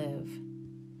of live.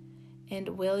 And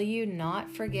will you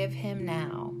not forgive Him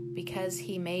now, because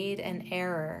He made an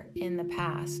error in the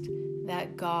past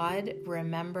that God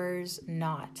remembers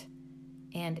not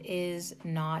and is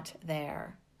not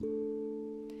there?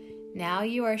 Now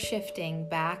you are shifting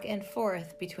back and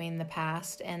forth between the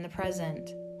past and the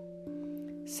present.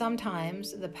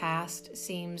 Sometimes the past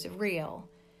seems real,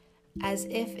 as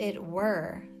if it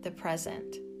were the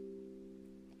present.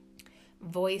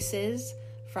 Voices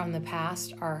from the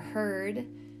past are heard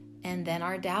and then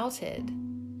are doubted.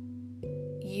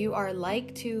 You are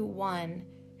like to one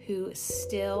who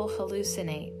still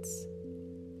hallucinates,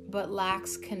 but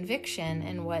lacks conviction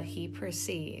in what he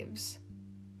perceives.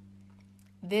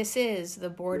 This is the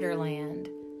borderland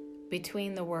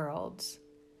between the worlds,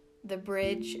 the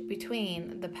bridge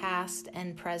between the past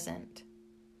and present.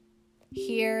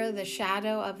 Here the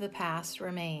shadow of the past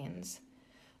remains,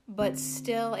 but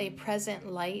still a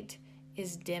present light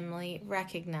is dimly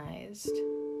recognized.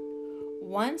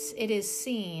 Once it is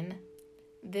seen,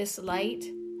 this light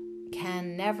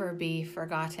can never be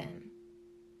forgotten.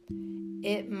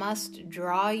 It must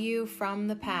draw you from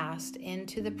the past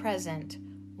into the present,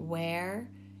 where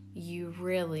you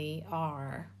really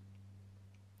are.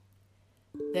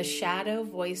 The shadow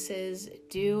voices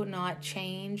do not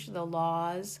change the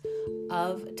laws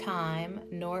of time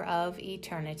nor of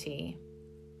eternity.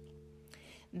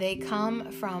 They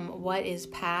come from what is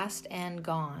past and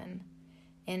gone,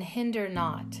 and hinder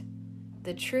not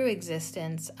the true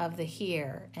existence of the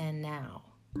here and now.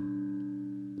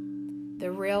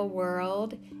 The real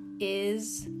world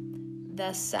is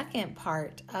the second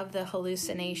part of the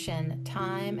hallucination.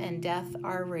 Time and death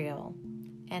are real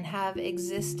and have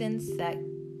existence that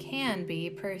can be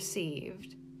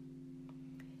perceived.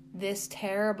 This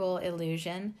terrible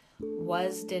illusion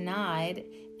was denied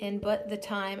in but the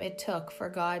time it took for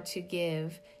God to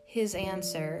give his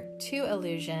answer to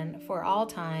illusion for all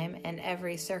time and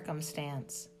every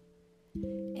circumstance.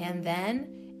 And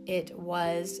then it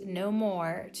was no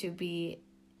more to be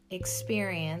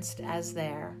experienced as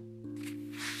there.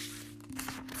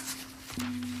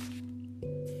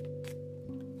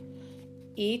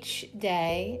 Each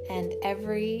day and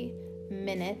every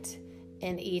minute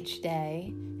in each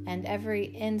day and every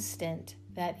instant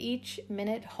that each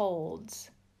minute holds,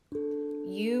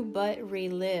 you but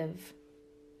relive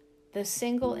the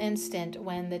single instant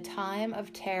when the time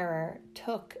of terror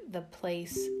took the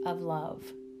place of love.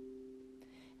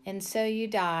 And so you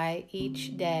die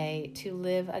each day to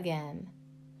live again,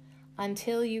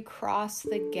 until you cross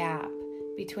the gap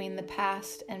between the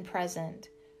past and present,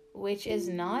 which is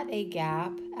not a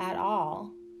gap at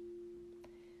all.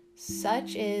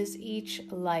 Such is each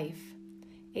life,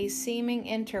 a seeming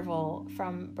interval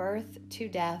from birth to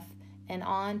death and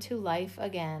on to life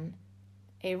again,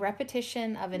 a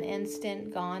repetition of an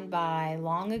instant gone by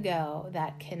long ago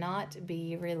that cannot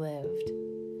be relived.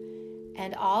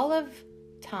 And all of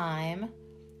time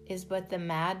is but the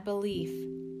mad belief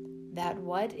that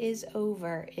what is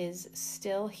over is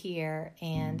still here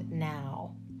and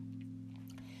now.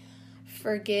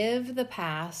 Forgive the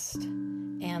past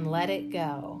and let it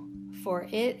go, for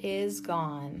it is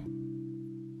gone.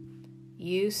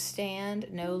 You stand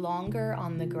no longer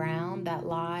on the ground that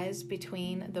lies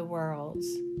between the worlds.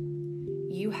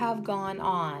 You have gone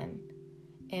on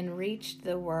and reached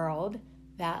the world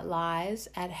that lies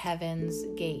at heaven's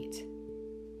gate.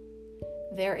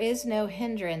 There is no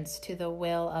hindrance to the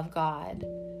will of God,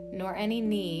 nor any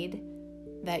need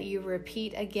that you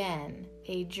repeat again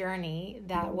a journey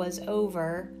that was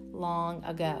over long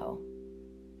ago.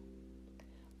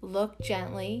 Look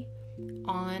gently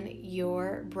on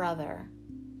your brother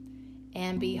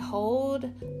and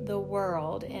behold the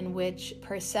world in which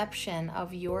perception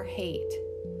of your hate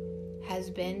has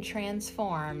been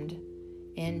transformed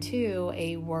into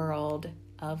a world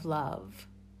of love.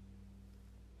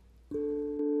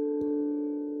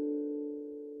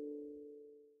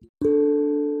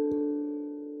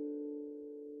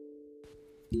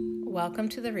 Welcome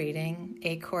to the reading,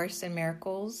 A Course in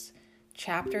Miracles,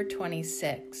 Chapter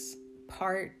 26,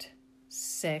 Part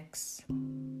 6,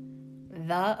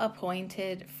 The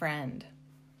Appointed Friend.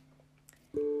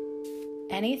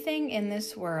 Anything in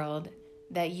this world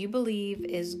that you believe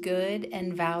is good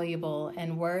and valuable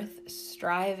and worth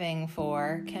striving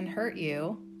for can hurt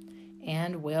you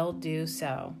and will do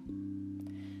so.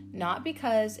 Not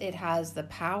because it has the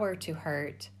power to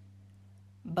hurt,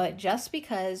 but just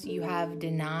because you have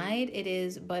denied it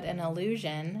is but an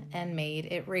illusion and made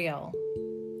it real.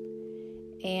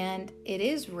 And it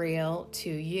is real to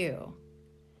you.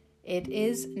 It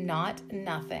is not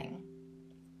nothing.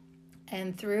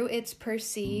 And through its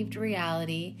perceived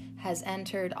reality has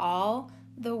entered all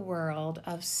the world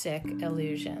of sick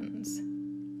illusions.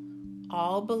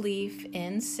 All belief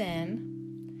in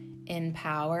sin, in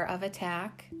power of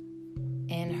attack,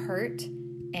 in hurt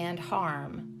and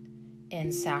harm, in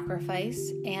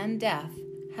sacrifice and death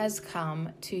has come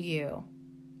to you.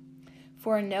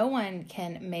 For no one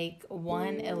can make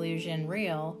one illusion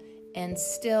real and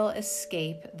still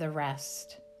escape the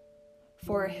rest.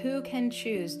 For who can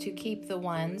choose to keep the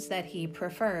ones that he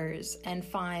prefers and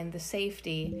find the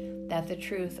safety that the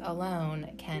truth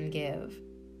alone can give?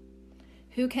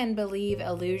 Who can believe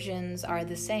illusions are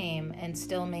the same and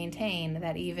still maintain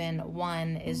that even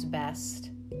one is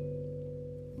best?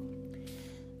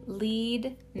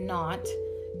 Lead not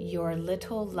your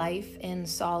little life in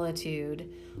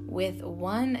solitude with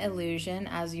one illusion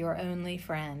as your only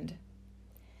friend.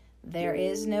 There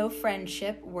is no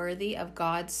friendship worthy of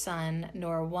God's Son,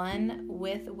 nor one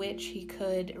with which he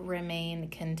could remain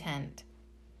content.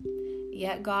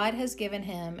 Yet God has given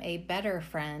him a better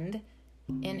friend,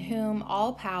 in whom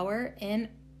all power in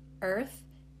earth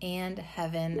and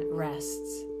heaven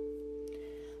rests.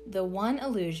 The one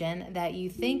illusion that you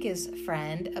think is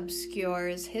friend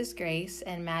obscures his grace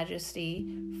and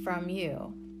majesty from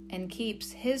you and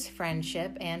keeps his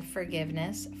friendship and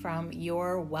forgiveness from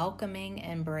your welcoming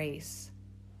embrace.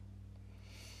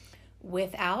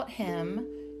 Without him,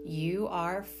 you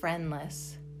are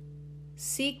friendless.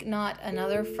 Seek not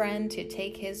another friend to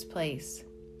take his place.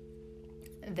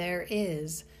 There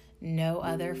is no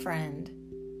other friend.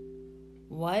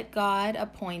 What God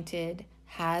appointed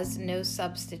has no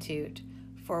substitute,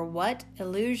 for what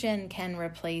illusion can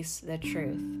replace the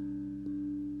truth?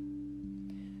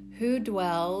 Who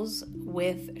dwells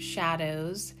with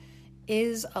shadows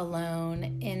is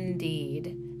alone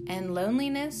indeed, and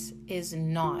loneliness is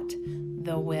not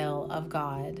the will of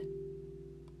God.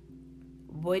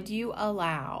 Would you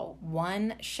allow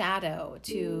one shadow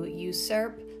to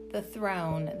usurp the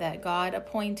throne that God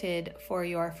appointed for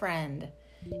your friend,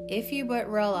 if you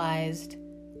but realized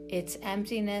its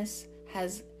emptiness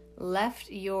has left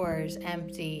yours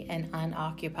empty and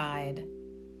unoccupied?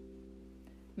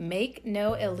 Make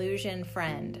no illusion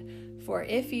friend, for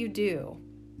if you do,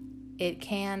 it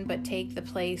can but take the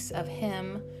place of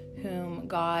him whom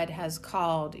God has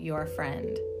called your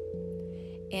friend.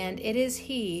 And it is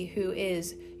he who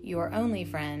is your only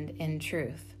friend in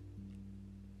truth.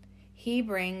 He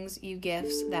brings you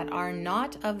gifts that are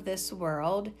not of this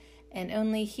world, and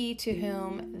only he to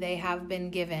whom they have been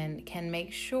given can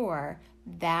make sure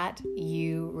that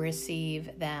you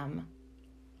receive them.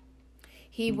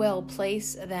 He will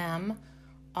place them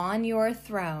on your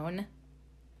throne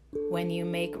when you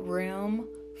make room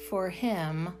for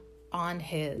him on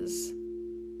his.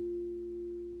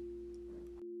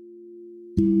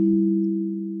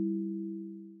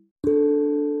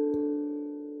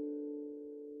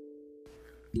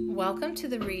 Welcome to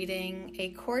the reading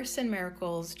A Course in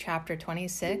Miracles, Chapter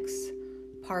 26,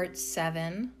 Part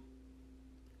 7,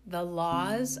 The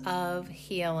Laws of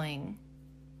Healing.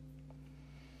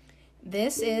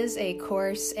 This is a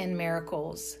Course in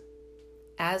Miracles.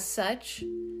 As such,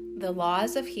 the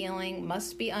laws of healing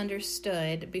must be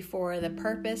understood before the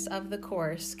purpose of the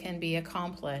Course can be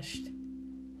accomplished.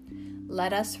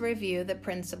 Let us review the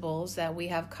principles that we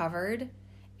have covered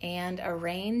and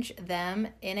arrange them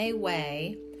in a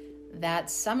way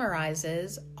that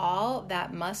summarizes all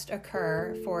that must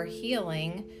occur for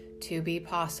healing to be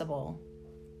possible.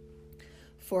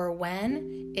 For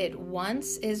when it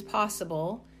once is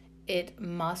possible, it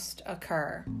must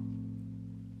occur.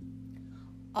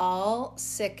 All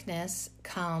sickness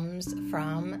comes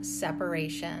from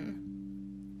separation.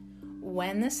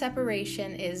 When the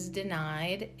separation is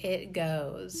denied, it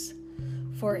goes.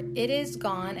 For it is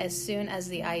gone as soon as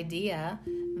the idea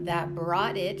that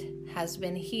brought it has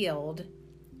been healed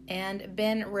and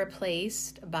been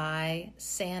replaced by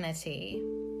sanity.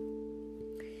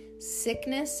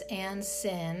 Sickness and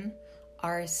sin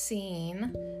are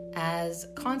seen as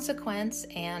consequence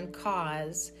and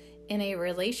cause in a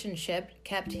relationship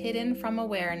kept hidden from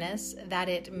awareness that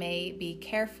it may be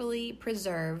carefully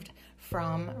preserved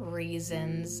from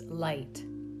reason's light.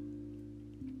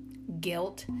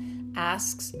 Guilt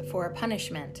asks for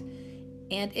punishment,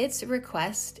 and its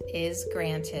request is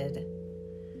granted.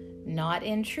 Not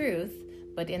in truth,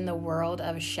 but in the world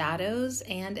of shadows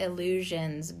and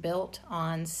illusions built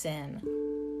on sin.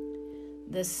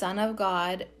 The Son of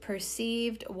God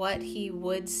perceived what he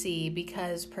would see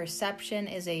because perception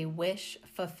is a wish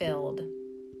fulfilled.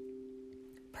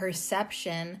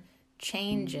 Perception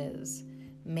changes,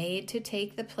 made to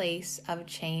take the place of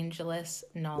changeless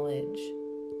knowledge.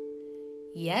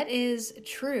 Yet is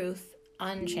truth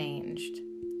unchanged.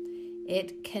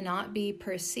 It cannot be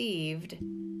perceived,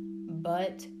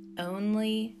 but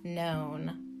only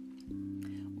known.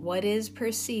 What is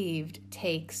perceived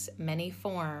takes many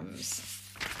forms,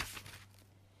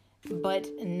 but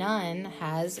none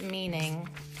has meaning.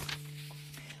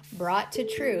 Brought to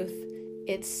truth,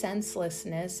 its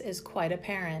senselessness is quite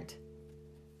apparent.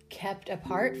 Kept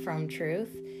apart from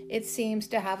truth, it seems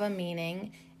to have a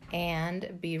meaning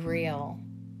and be real.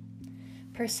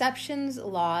 Perception's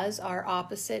laws are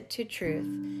opposite to truth,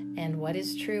 and what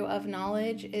is true of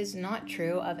knowledge is not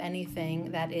true of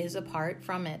anything that is apart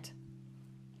from it.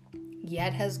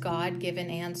 Yet has God given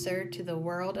answer to the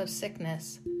world of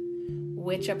sickness,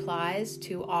 which applies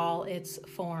to all its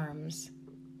forms.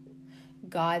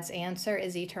 God's answer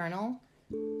is eternal,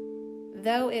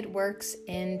 though it works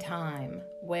in time,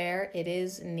 where it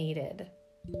is needed.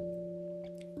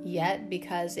 Yet,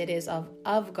 because it is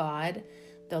of God,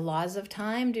 the laws of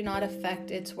time do not affect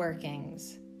its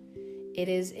workings. It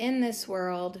is in this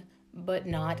world, but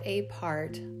not a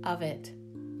part of it.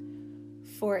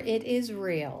 For it is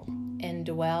real, and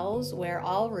dwells where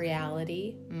all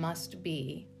reality must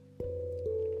be,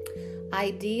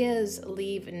 Ideas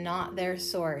leave not their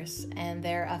source, and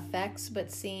their effects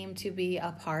but seem to be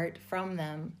apart from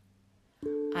them.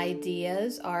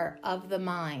 Ideas are of the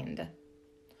mind.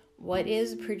 What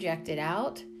is projected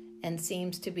out and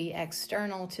seems to be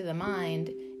external to the mind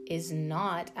is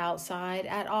not outside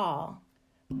at all,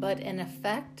 but an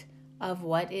effect of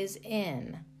what is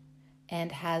in,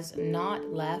 and has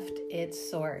not left its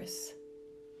source.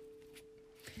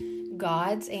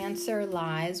 God's answer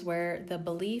lies where the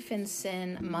belief in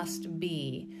sin must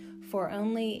be, for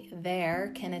only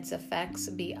there can its effects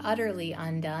be utterly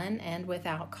undone and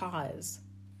without cause.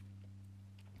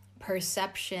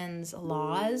 Perception's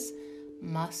laws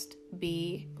must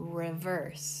be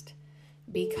reversed,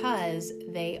 because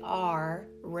they are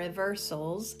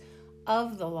reversals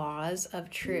of the laws of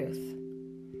truth.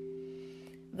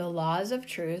 The laws of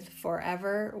truth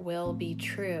forever will be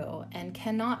true and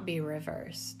cannot be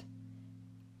reversed,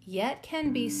 yet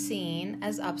can be seen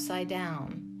as upside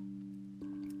down.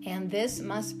 And this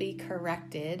must be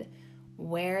corrected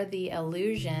where the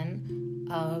illusion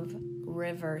of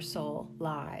reversal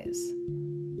lies.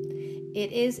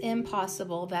 It is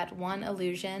impossible that one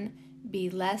illusion be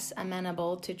less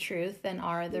amenable to truth than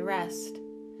are the rest,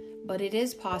 but it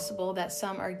is possible that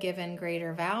some are given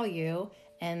greater value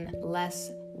and less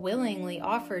willingly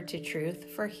offered to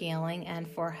truth for healing and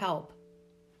for help.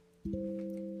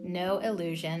 No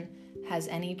illusion has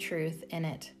any truth in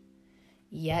it.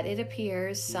 Yet it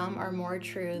appears some are more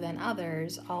true than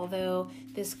others, although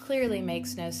this clearly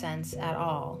makes no sense at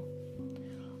all.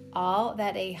 All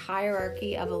that a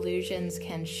hierarchy of illusions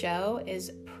can show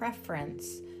is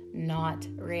preference, not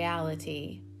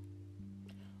reality.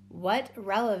 What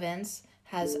relevance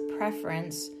has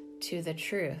preference to the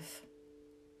truth?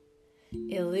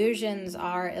 Illusions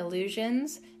are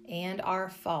illusions and are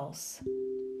false.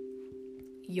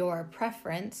 Your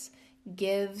preference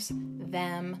gives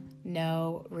them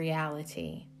no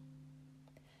reality.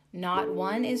 Not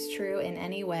one is true in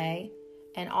any way,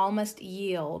 and all must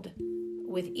yield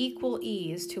with equal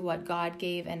ease to what God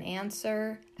gave an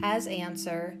answer as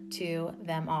answer to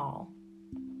them all.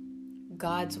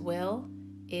 God's will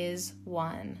is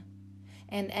one,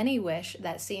 and any wish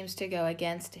that seems to go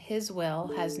against his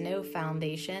will has no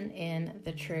foundation in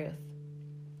the truth.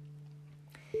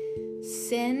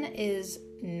 Sin is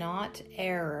not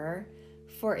error,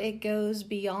 for it goes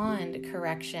beyond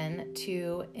correction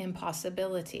to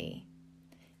impossibility.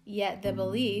 Yet the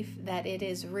belief that it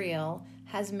is real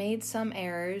has made some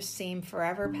errors seem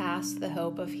forever past the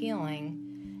hope of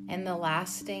healing and the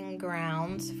lasting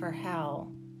grounds for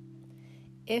hell.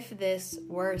 If this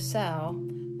were so,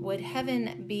 would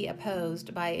heaven be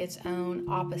opposed by its own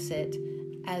opposite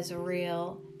as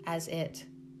real as it?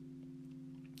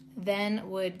 Then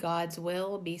would God's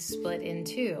will be split in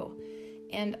two,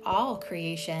 and all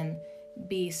creation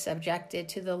be subjected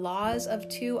to the laws of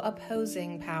two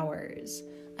opposing powers,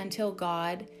 until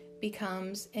God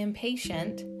becomes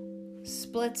impatient,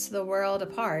 splits the world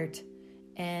apart,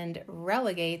 and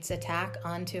relegates attack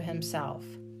onto himself.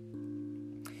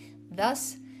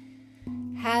 Thus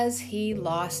has he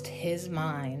lost his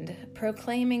mind.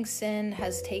 Proclaiming sin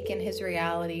has taken his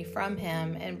reality from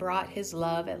him and brought his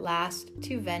love at last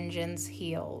to vengeance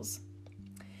heels.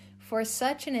 For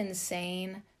such an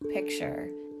insane picture,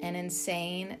 an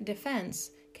insane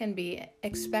defense can be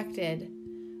expected,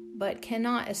 but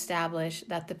cannot establish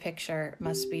that the picture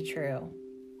must be true.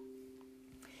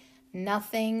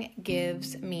 Nothing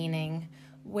gives meaning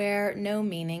where no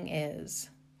meaning is,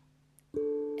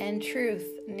 and truth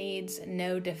needs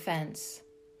no defense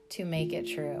to make it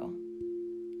true.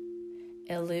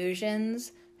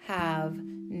 Illusions have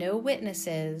no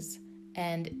witnesses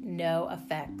and no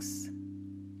effects.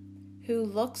 Who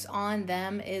looks on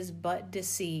them is but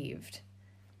deceived.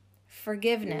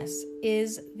 Forgiveness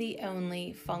is the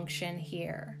only function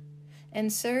here,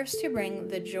 and serves to bring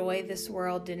the joy this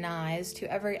world denies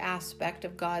to every aspect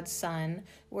of God's Son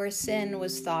where sin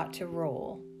was thought to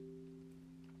rule.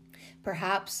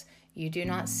 Perhaps you do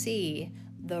not see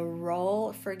the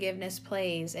role forgiveness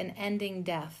plays in ending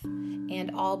death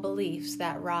and all beliefs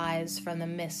that rise from the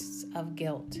mists of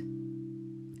guilt.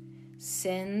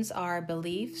 Sins are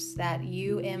beliefs that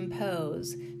you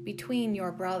impose between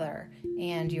your brother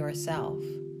and yourself.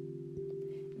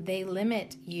 They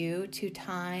limit you to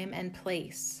time and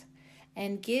place,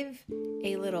 and give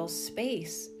a little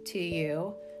space to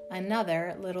you,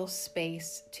 another little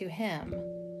space to him.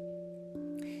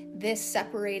 This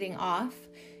separating off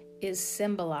is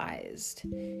symbolized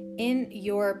in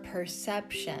your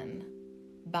perception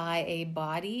by a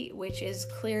body which is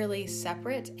clearly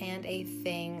separate and a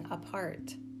thing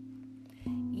apart.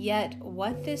 Yet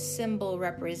what this symbol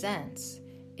represents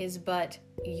is but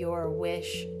your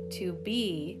wish to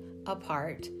be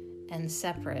apart and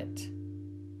separate.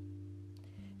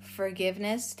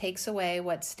 Forgiveness takes away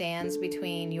what stands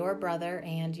between your brother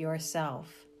and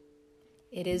yourself.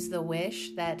 It is the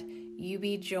wish that you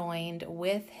be joined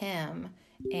with him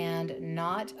and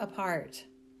not apart.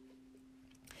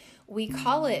 We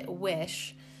call it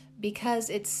wish because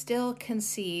it still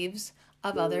conceives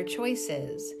of other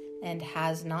choices and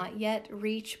has not yet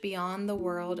reached beyond the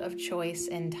world of choice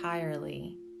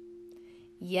entirely.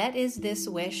 Yet is this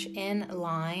wish in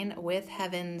line with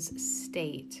heaven's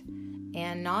state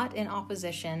and not in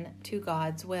opposition to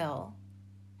God's will.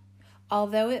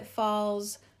 Although it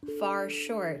falls far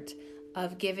short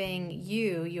of giving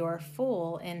you your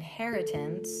full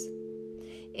inheritance,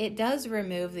 it does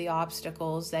remove the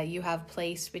obstacles that you have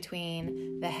placed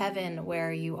between the heaven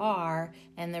where you are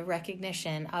and the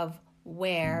recognition of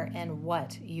where and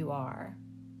what you are.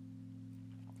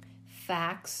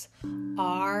 Facts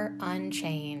are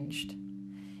unchanged,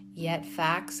 yet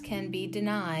facts can be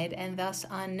denied and thus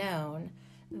unknown,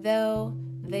 though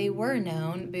they were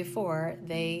known before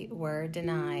they were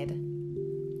denied.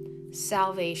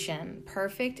 Salvation,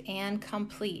 perfect and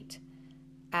complete,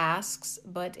 asks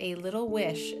but a little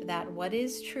wish that what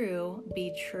is true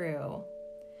be true,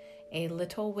 a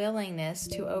little willingness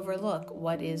to overlook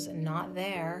what is not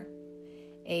there,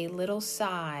 a little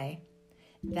sigh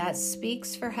that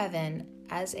speaks for heaven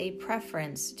as a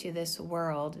preference to this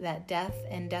world that death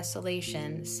and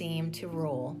desolation seem to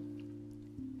rule.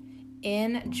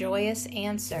 In joyous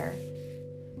answer,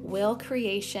 will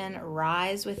creation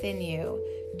rise within you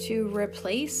to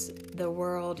replace the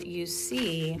world you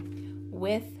see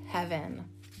with heaven,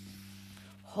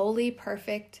 holy,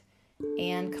 perfect,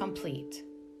 and complete.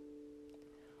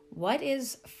 What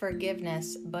is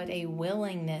forgiveness but a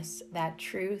willingness that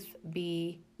truth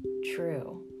be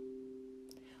true?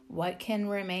 What can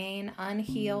remain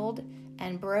unhealed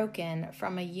and broken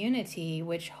from a unity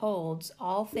which holds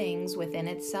all things within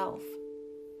itself?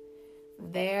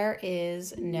 There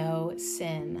is no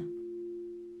sin.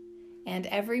 And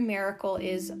every miracle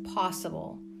is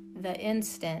possible the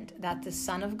instant that the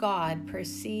Son of God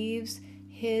perceives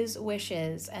his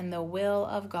wishes and the will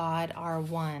of God are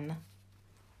one.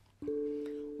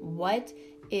 What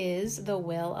is the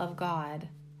will of God?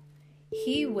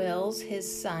 He wills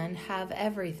his Son have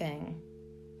everything.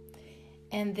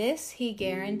 And this he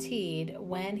guaranteed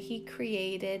when he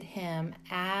created him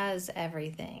as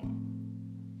everything.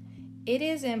 It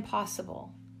is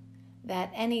impossible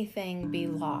that anything be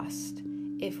lost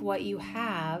if what you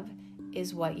have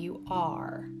is what you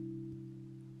are.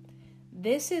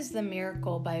 This is the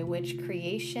miracle by which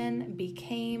creation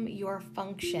became your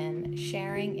function,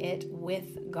 sharing it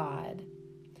with God.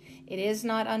 It is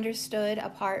not understood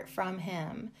apart from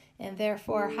him, and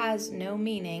therefore has no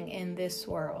meaning in this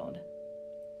world.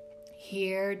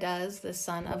 Here does the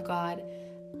Son of God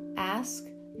ask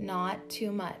not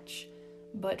too much,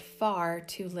 but far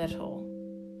too little.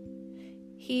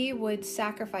 He would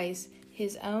sacrifice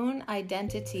his own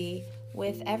identity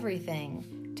with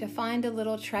everything to find a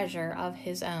little treasure of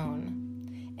his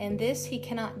own. And this he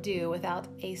cannot do without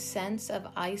a sense of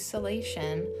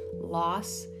isolation,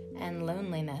 loss, and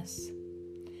loneliness.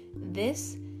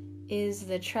 This is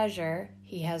the treasure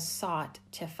he has sought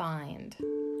to find,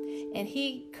 and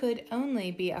he could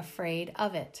only be afraid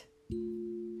of it.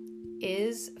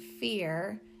 Is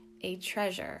fear a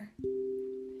treasure?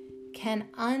 Can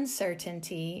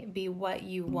uncertainty be what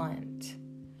you want?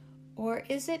 Or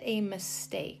is it a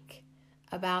mistake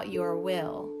about your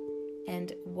will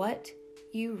and what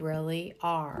you really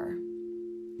are?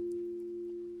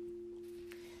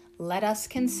 Let us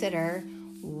consider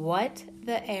what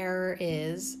the error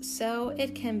is so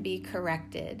it can be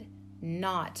corrected,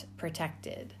 not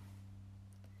protected.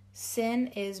 Sin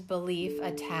is belief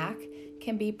attack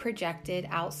can be projected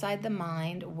outside the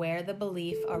mind where the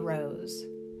belief arose.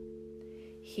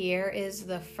 Here is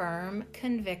the firm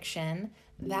conviction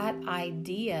that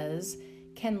ideas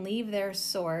can leave their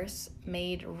source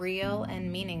made real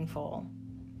and meaningful.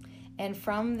 And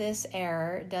from this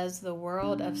error does the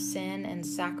world of sin and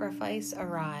sacrifice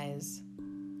arise.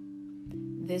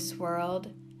 This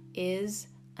world is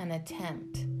an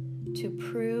attempt to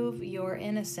prove your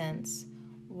innocence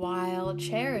while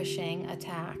cherishing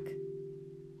attack.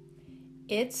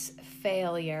 Its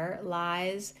failure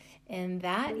lies in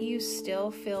that you still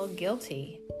feel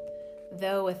guilty,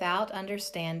 though without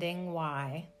understanding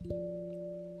why.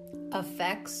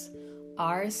 Effects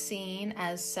are seen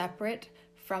as separate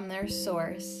from their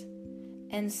source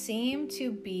and seem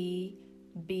to be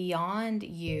beyond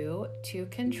you to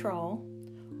control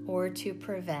or to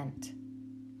prevent.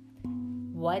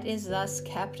 What is thus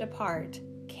kept apart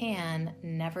can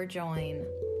never join.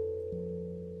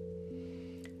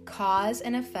 Cause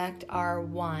and effect are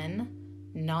one,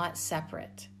 not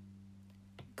separate.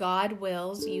 God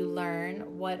wills you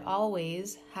learn what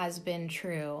always has been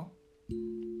true,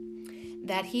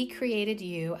 that He created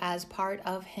you as part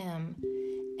of Him,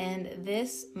 and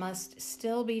this must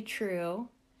still be true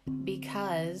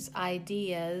because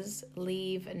ideas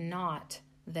leave not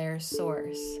their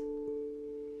source.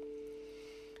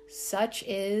 Such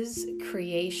is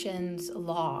creation's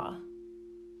law,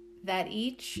 that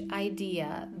each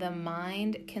idea the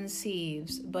mind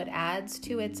conceives but adds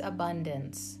to its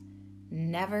abundance,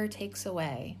 never takes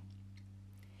away.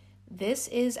 This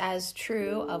is as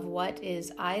true of what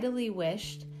is idly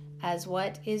wished as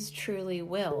what is truly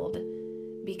willed,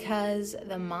 because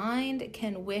the mind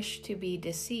can wish to be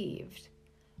deceived,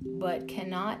 but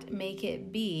cannot make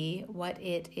it be what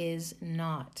it is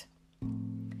not.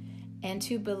 And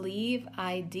to believe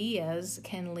ideas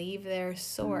can leave their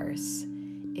source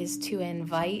is to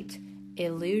invite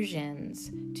illusions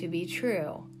to be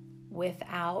true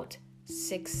without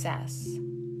success.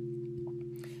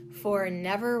 For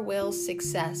never will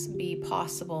success be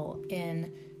possible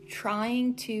in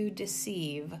trying to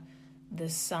deceive the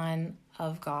Son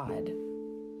of God.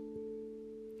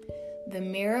 The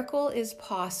miracle is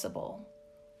possible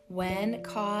when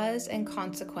cause and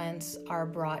consequence are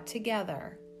brought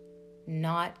together,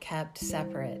 not kept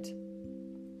separate.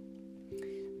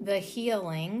 The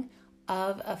healing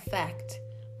of effect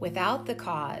without the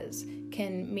cause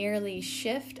can merely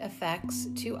shift effects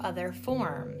to other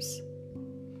forms,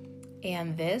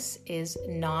 and this is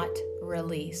not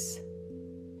release.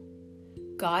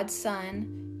 God's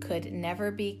Son could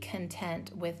never be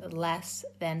content with less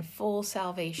than full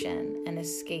salvation and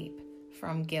escape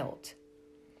from guilt.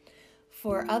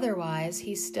 For otherwise,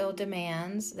 He still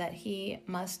demands that He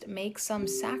must make some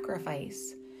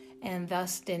sacrifice, and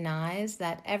thus denies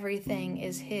that everything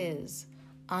is His,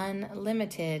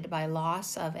 unlimited by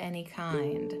loss of any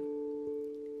kind.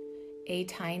 A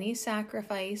tiny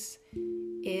sacrifice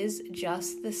is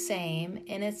just the same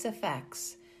in its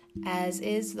effects as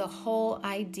is the whole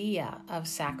idea of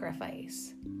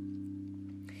sacrifice.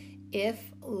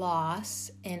 If loss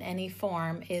in any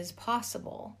form is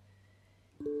possible,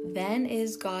 then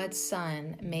is God's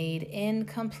Son made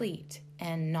incomplete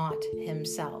and not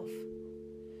Himself.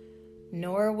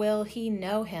 Nor will He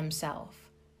know Himself,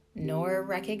 nor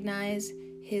recognize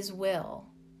His will.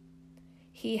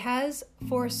 He has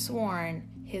forsworn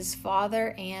His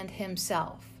Father and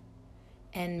Himself,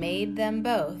 and made them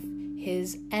both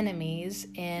His enemies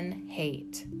in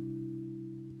hate.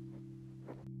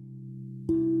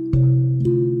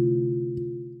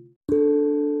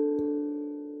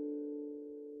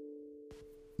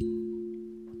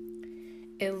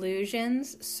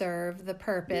 Illusions serve the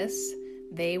purpose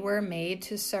they were made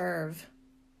to serve,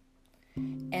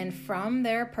 and from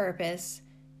their purpose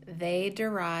they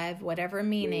derive whatever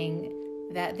meaning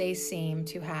that they seem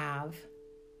to have.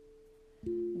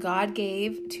 God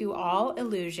gave to all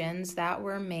illusions that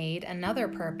were made another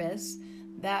purpose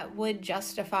that would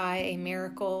justify a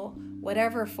miracle,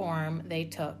 whatever form they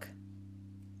took.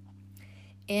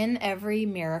 In every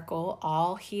miracle,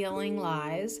 all healing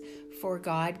lies, for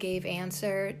God gave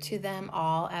answer to them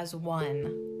all as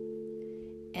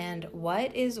one. And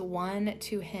what is one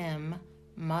to Him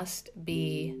must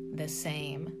be the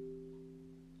same.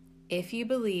 If you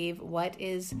believe what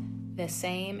is the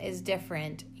same is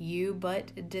different, you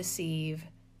but deceive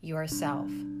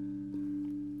yourself.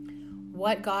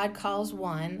 What God calls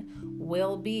one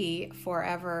will be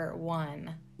forever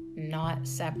one, not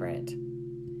separate.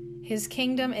 His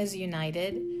kingdom is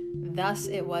united, thus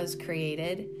it was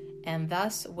created, and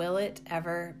thus will it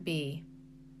ever be.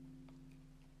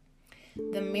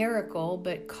 The miracle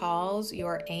but calls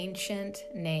your ancient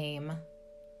name,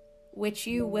 which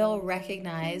you will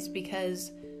recognize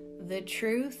because the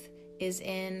truth is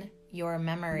in your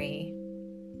memory.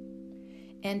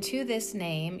 And to this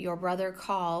name your brother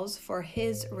calls for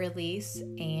his release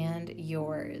and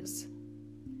yours.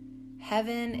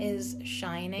 Heaven is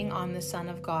shining on the Son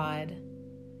of God.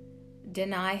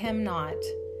 Deny Him not,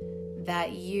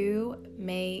 that you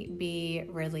may be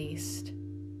released.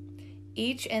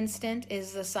 Each instant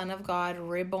is the Son of God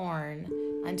reborn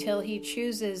until He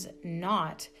chooses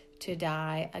not to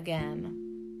die again.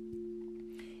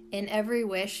 In every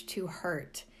wish to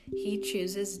hurt, He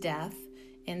chooses death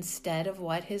instead of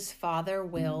what His Father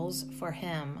wills for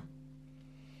Him.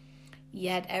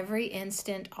 Yet every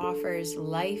instant offers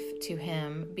life to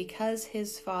Him because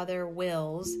His Father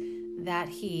wills that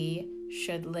He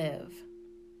should live.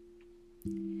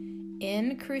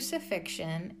 In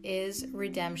crucifixion is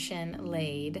redemption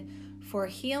laid for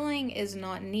healing is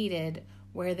not needed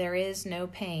where there is no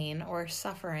pain or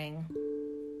suffering.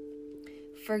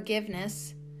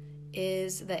 Forgiveness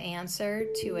is the answer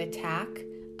to attack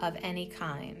of any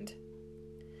kind.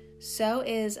 So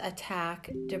is attack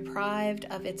deprived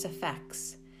of its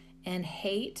effects, and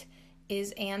hate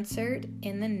is answered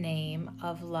in the name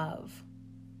of love.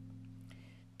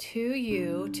 To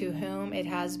you, to whom it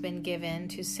has been given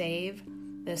to save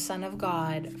the Son of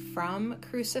God from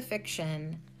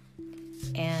crucifixion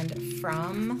and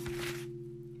from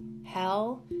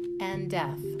hell and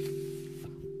death,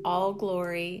 all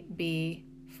glory be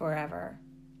forever.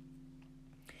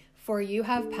 For you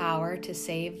have power to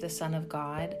save the Son of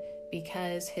God,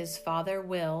 because his Father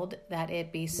willed that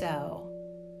it be so.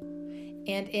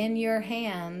 And in your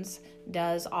hands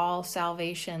does all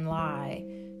salvation lie,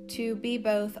 to be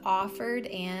both offered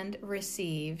and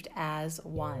received as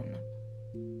one.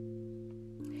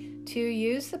 To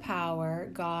use the power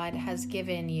God has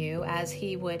given you as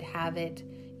he would have it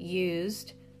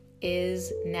used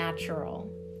is natural.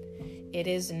 It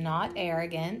is not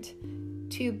arrogant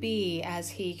to be as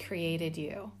he created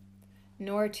you,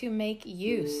 nor to make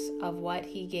use of what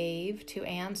he gave to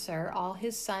answer all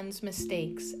his Son's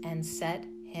mistakes and set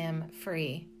him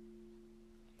free.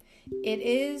 It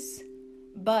is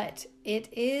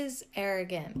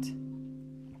arrogant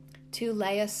to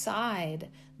lay aside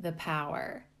the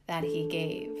power that he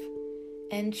gave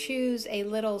and choose a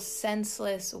little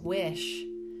senseless wish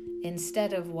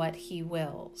instead of what he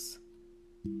wills.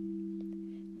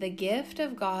 The gift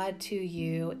of God to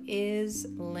you is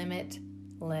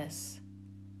limitless.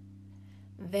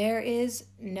 There is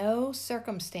no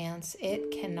circumstance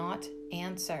it cannot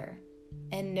answer,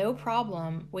 and no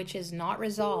problem which is not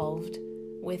resolved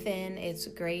within its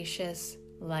gracious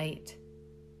light.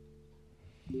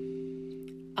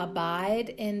 Abide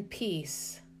in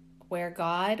peace where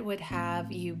God would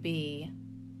have you be,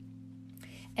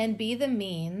 and be the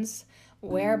means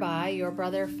whereby your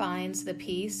brother finds the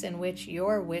peace in which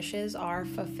your wishes are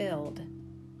fulfilled.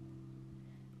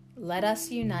 Let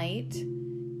us unite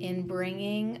in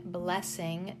bringing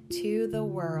blessing to the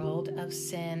world of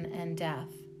sin and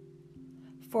death.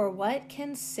 For what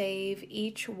can save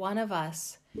each one of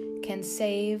us can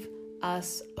save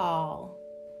us all.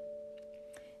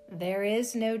 There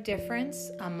is no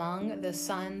difference among the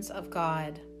sons of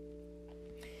God.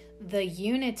 The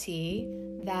unity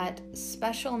that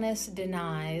specialness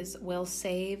denies will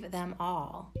save them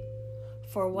all.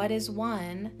 For what is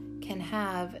one can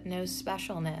have no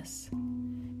specialness,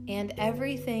 and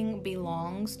everything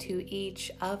belongs to each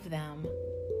of them.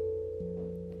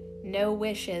 No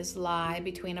wishes lie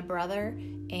between a brother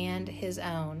and his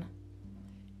own.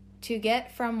 To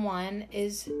get from one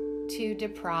is to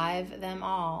deprive them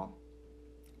all,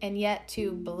 and yet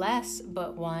to bless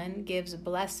but one gives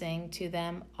blessing to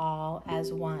them all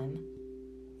as one.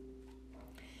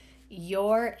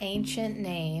 Your ancient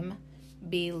name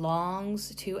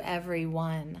belongs to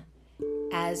everyone,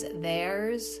 as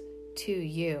theirs to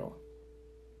you.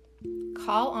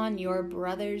 Call on your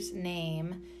brother's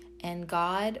name, and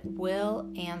God will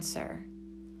answer,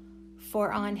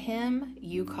 for on him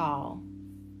you call.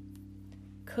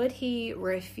 Could he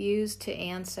refuse to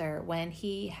answer when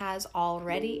he has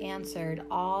already answered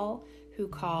all who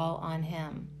call on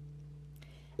him?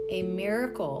 A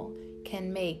miracle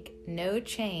can make no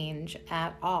change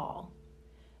at all,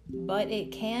 but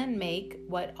it can make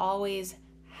what always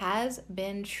has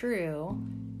been true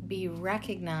be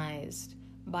recognized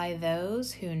by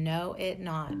those who know it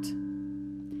not.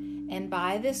 And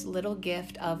by this little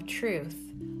gift of truth,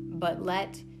 but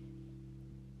let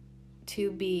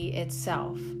to be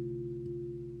itself,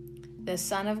 the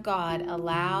Son of God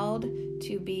allowed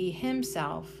to be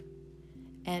himself,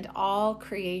 and all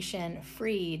creation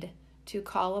freed to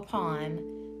call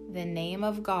upon the name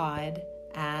of God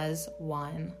as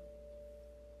one.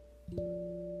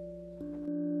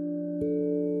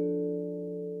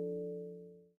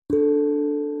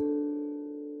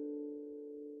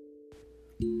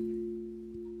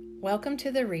 Welcome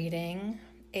to the reading,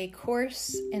 A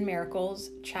Course in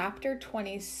Miracles, Chapter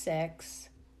 26,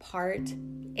 Part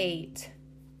 8,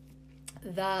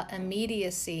 The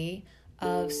Immediacy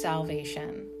of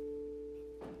Salvation.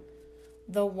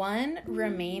 The one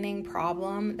remaining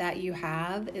problem that you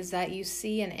have is that you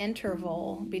see an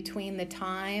interval between the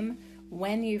time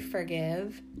when you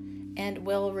forgive and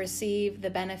will receive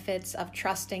the benefits of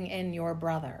trusting in your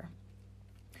brother.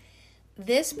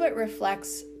 This but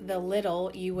reflects the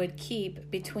little you would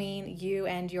keep between you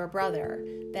and your brother,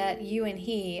 that you and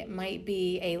he might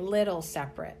be a little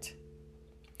separate.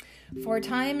 For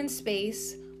time and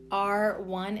space are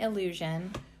one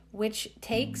illusion, which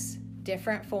takes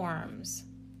different forms.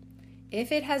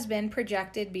 If it has been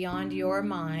projected beyond your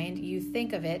mind, you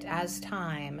think of it as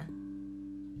time.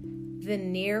 The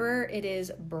nearer it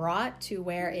is brought to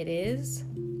where it is,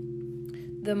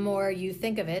 the more you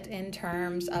think of it in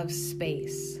terms of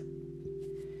space.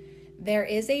 There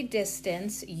is a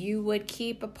distance you would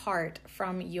keep apart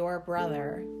from your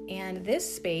brother, and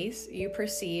this space you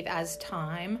perceive as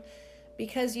time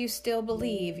because you still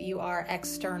believe you are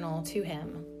external to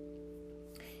him.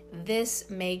 This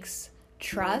makes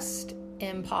trust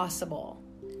impossible,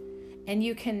 and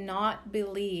you cannot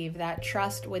believe that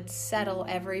trust would settle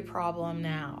every problem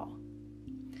now.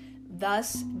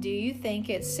 Thus, do you think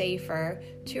it's safer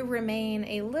to remain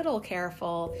a little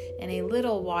careful and a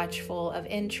little watchful of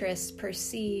interests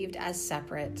perceived as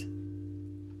separate?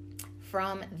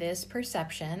 From this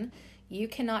perception, you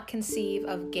cannot conceive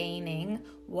of gaining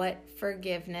what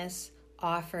forgiveness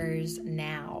offers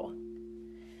now.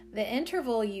 The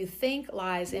interval you think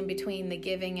lies in between the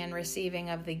giving and receiving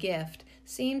of the gift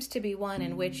seems to be one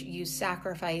in which you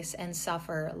sacrifice and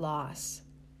suffer loss.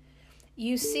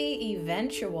 You see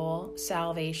eventual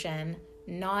salvation,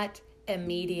 not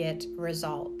immediate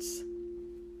results.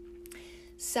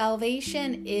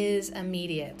 Salvation is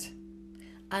immediate.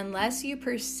 Unless you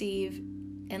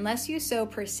so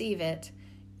perceive it,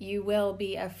 you will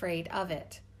be afraid of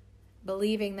it,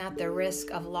 believing that the risk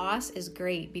of loss is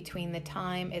great between the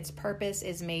time its purpose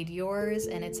is made yours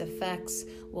and its effects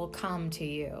will come to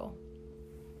you.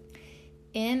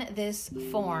 In this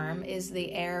form is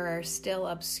the error still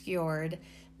obscured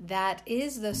that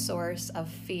is the source of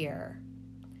fear.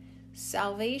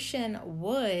 Salvation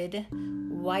would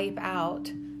wipe out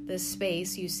the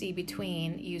space you see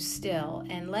between you still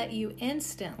and let you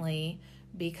instantly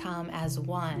become as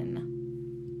one.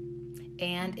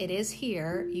 And it is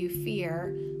here you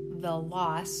fear the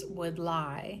loss would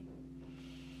lie.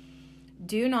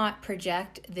 Do not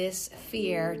project this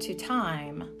fear to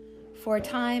time, for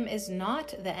time is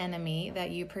not the enemy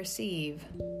that you perceive.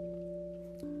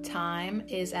 Time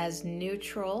is as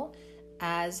neutral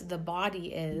as the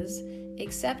body is,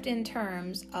 except in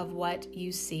terms of what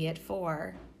you see it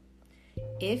for.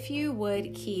 If you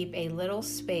would keep a little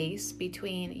space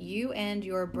between you and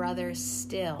your brother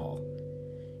still,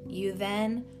 you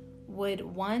then would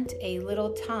want a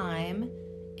little time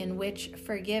in which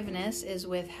forgiveness is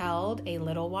withheld a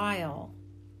little while.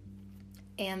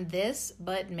 And this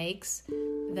but makes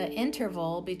the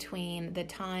interval between the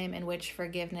time in which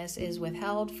forgiveness is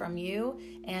withheld from you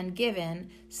and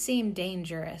given seem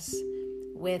dangerous,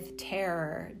 with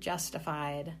terror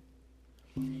justified.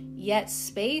 Yet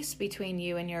space between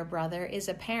you and your brother is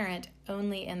apparent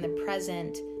only in the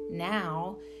present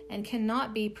now and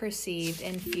cannot be perceived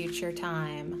in future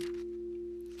time.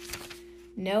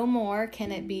 No more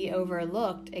can it be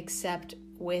overlooked except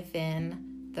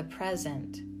within the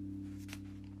present.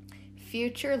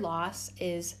 Future loss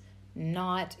is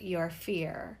not your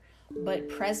fear, but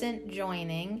present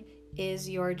joining is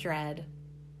your dread.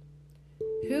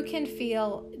 Who can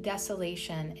feel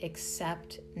desolation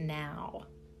except now?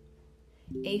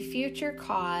 A future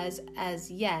cause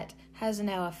as yet has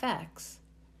no effects,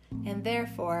 and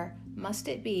therefore must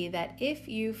it be that if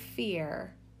you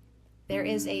fear, there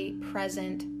is a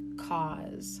present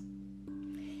cause.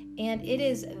 And it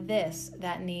is this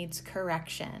that needs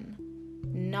correction,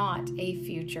 not a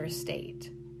future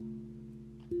state.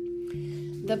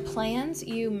 The plans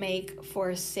you make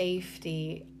for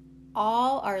safety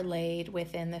all are laid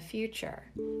within the future,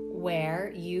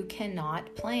 where you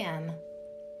cannot plan.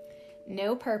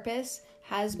 No purpose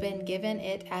has been given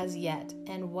it as yet,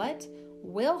 and what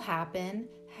will happen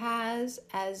has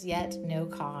as yet no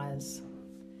cause.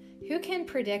 Who can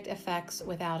predict effects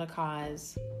without a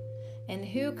cause? And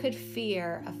who could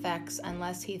fear effects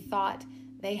unless he thought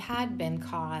they had been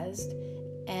caused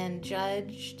and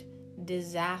judged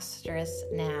disastrous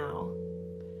now?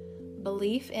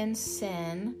 Belief in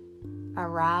sin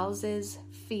arouses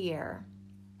fear,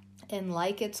 and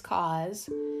like its cause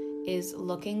is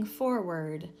looking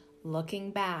forward,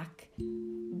 looking back,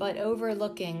 but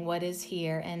overlooking what is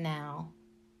here and now.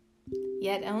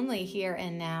 Yet only here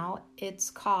and now its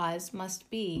cause must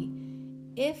be,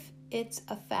 if its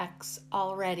effects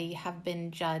already have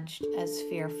been judged as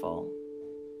fearful.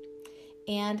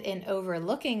 And in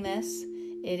overlooking this,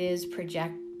 it is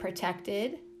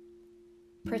protected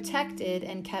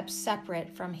and kept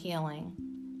separate from healing.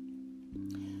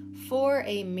 For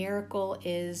a miracle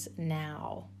is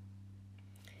now.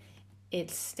 It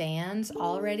stands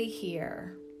already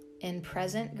here in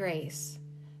present grace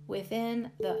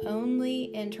within the only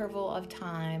interval of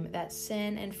time that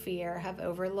sin and fear have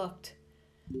overlooked,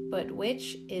 but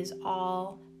which is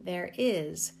all there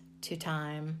is to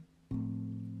time.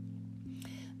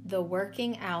 the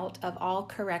working out of all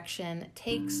correction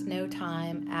takes no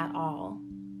time at all.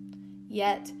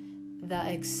 Yet, the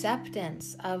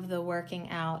acceptance of the working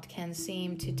out can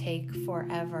seem to take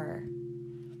forever.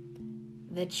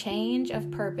 The change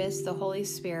of purpose the Holy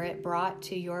Spirit brought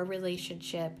to your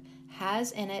relationship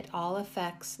has in it all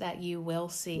effects that you will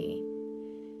see.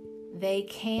 They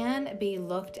can be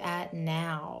looked at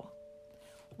now.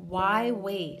 Why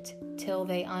wait till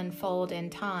they unfold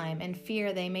in time and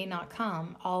fear they may not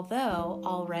come, although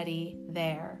already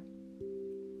there?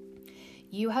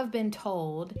 You have been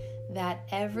told that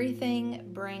everything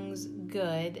brings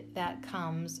good that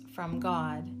comes from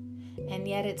God, and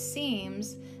yet it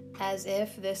seems as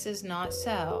if this is not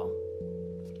so.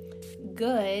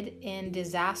 Good in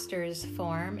disaster's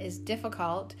form is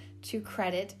difficult to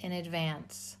credit in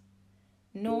advance,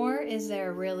 nor is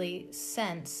there really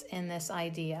sense in this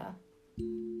idea.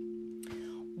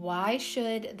 Why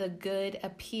should the good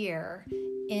appear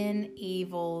in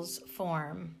evil's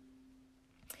form?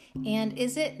 And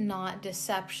is it not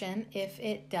deception if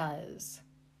it does?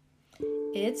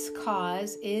 Its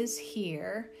cause is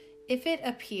here if it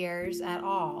appears at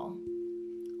all.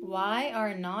 Why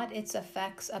are not its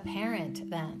effects apparent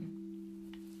then?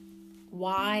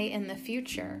 Why in the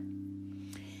future?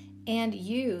 And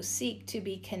you seek to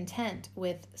be content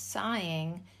with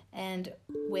sighing, and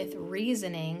with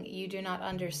reasoning you do not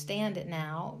understand it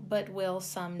now, but will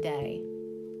someday.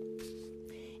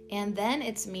 And then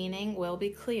its meaning will be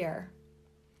clear.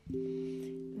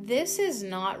 This is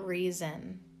not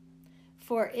reason,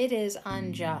 for it is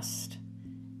unjust,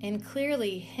 and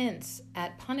clearly hints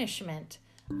at punishment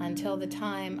until the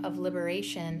time of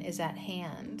liberation is at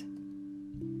hand.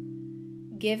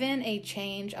 Given a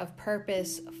change of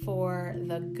purpose for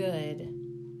the good,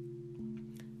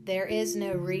 there is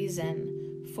no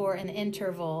reason for an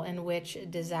interval in which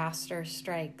disaster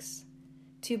strikes,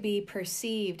 to be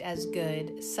perceived as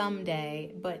good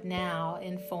someday, but now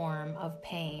in form of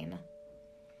pain.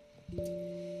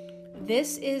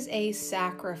 This is a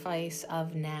sacrifice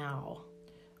of now,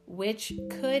 which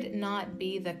could not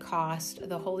be the cost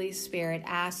the Holy Spirit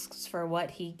asks for what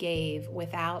he gave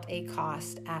without a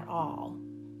cost at all.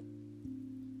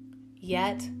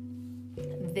 Yet,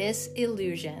 this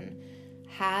illusion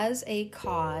has a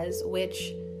cause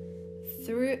which,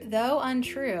 though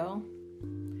untrue,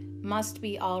 must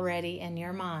be already in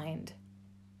your mind.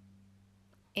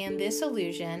 And this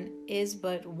illusion is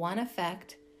but one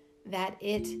effect that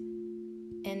it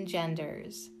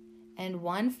engenders, and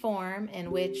one form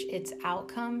in which its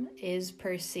outcome is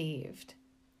perceived.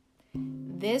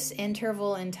 This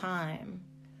interval in time,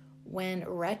 when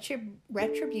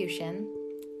retribution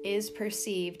is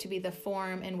perceived to be the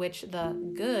form in which the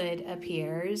good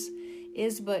appears,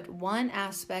 is but one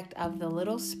aspect of the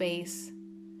little space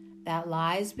that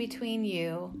lies between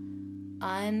you,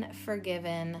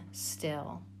 unforgiven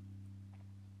still.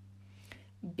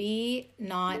 Be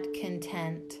not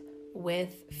content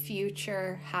with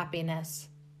future happiness.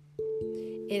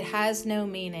 It has no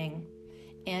meaning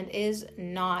and is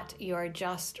not your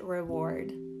just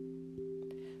reward.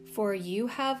 For you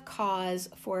have cause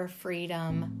for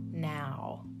freedom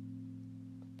now.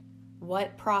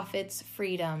 What profits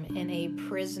freedom in a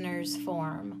prisoner's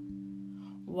form?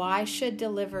 Why should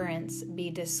deliverance be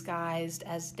disguised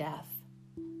as death?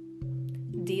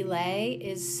 Delay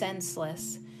is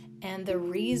senseless, and the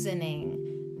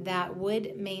reasoning that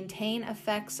would maintain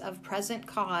effects of present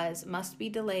cause must be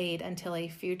delayed until a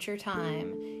future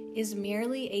time is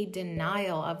merely a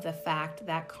denial of the fact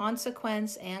that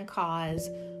consequence and cause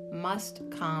must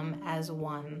come as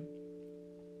one.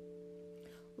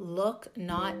 Look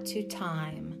not to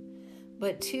time,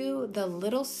 but to the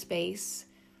little space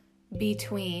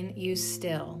between you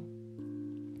still,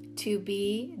 to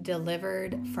be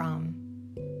delivered from.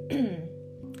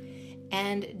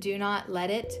 And do not let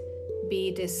it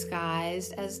be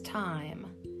disguised as time,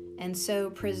 and so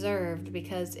preserved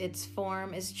because its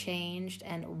form is changed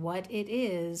and what it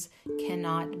is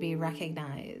cannot be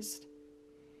recognized.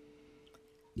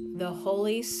 The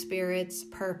Holy Spirit's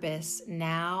purpose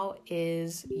now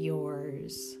is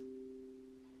yours.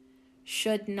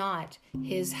 Should not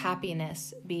his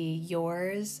happiness be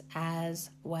yours as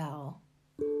well?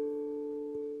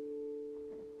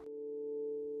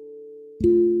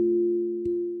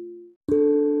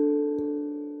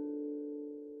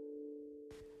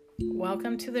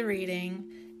 Welcome to the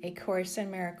reading, A Course in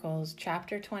Miracles,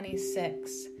 Chapter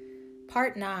 26,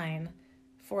 Part 9,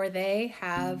 For They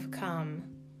Have Come.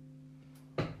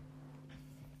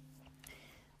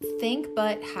 Think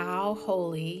but how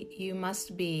holy you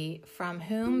must be, from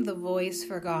whom the voice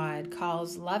for God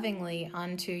calls lovingly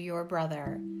unto your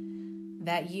brother,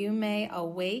 that you may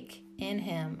awake in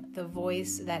him the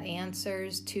voice that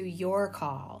answers to your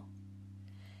call.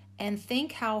 And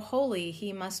think how holy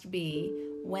he must be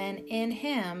when in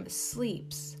him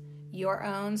sleeps your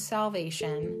own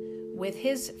salvation with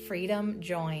his freedom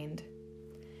joined.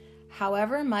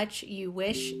 However much you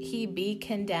wish he be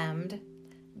condemned,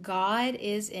 God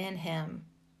is in him.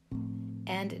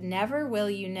 And never will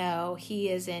you know he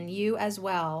is in you as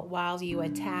well while you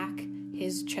attack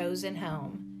his chosen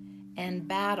home and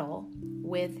battle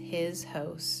with his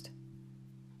host.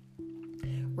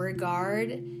 Regard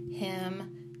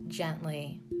him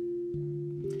gently.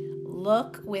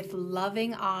 Look with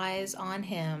loving eyes on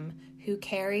him who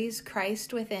carries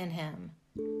Christ within him,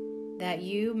 that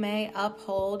you may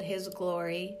uphold his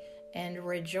glory and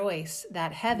rejoice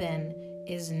that heaven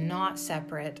is not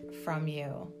separate from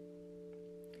you.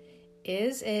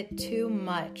 Is it too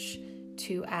much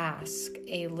to ask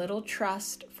a little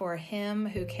trust for him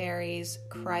who carries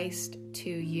Christ to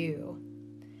you,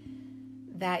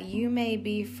 that you may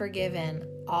be forgiven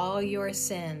all your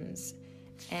sins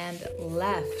and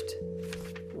left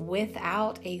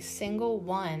without a single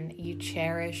one you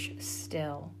cherish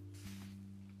still?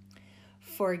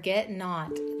 Forget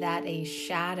not that a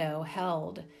shadow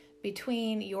held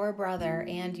between your brother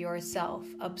and yourself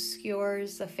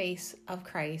obscures the face of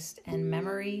Christ and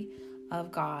memory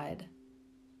of God.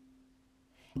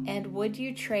 And would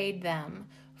you trade them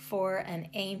for an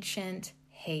ancient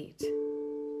hate?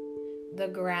 The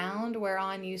ground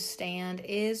whereon you stand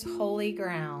is holy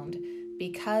ground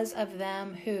because of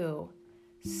them who,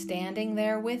 standing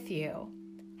there with you,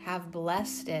 have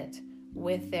blessed it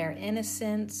with their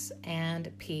innocence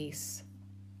and peace.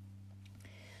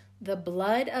 The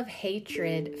blood of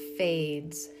hatred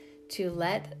fades to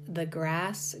let the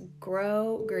grass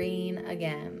grow green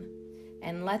again,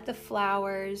 and let the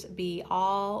flowers be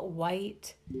all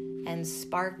white and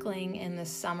sparkling in the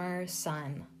summer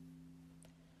sun.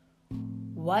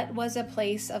 What was a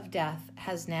place of death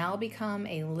has now become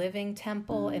a living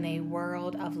temple in a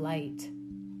world of light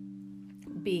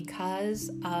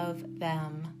because of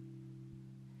them.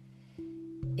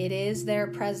 It is their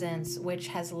presence which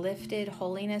has lifted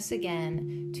holiness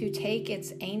again to take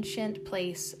its ancient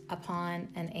place upon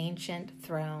an ancient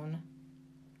throne.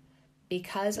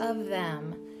 Because of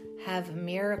them have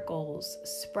miracles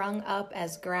sprung up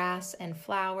as grass and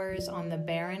flowers on the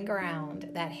barren ground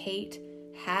that hate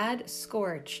had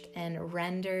scorched and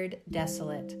rendered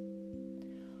desolate.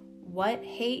 What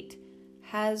hate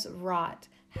has wrought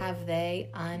have they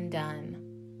undone.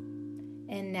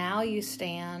 And now you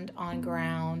stand on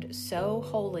ground so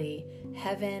holy,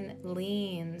 heaven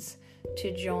leans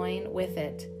to join with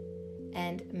it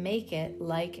and make it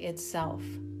like itself.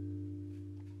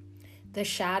 The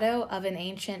shadow of an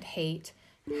ancient hate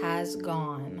has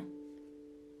gone,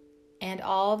 and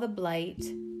all the blight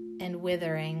and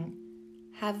withering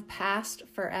have passed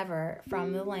forever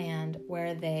from the land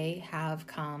where they have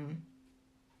come.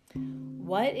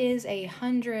 What is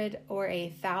 100 or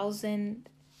 1,000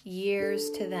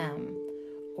 years to them,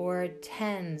 or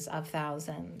tens of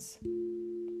thousands?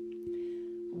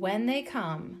 When they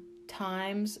come,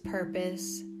 time's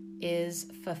purpose is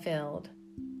fulfilled.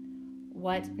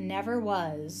 What never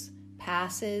was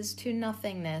passes to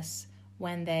nothingness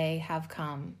when they have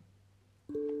come.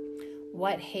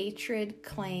 What hatred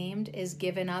claimed is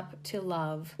given up to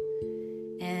love,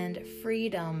 and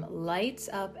freedom lights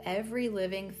up every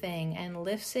living thing and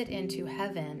lifts it into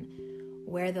heaven,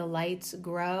 where the lights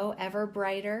grow ever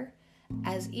brighter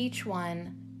as each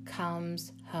one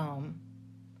comes home.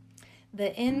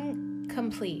 The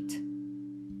incomplete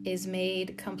is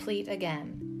made complete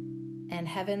again, and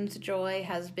heaven's joy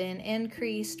has been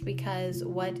increased because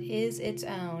what is its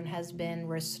own has been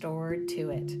restored to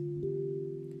it.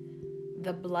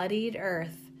 The bloodied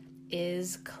earth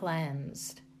is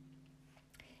cleansed,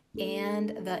 and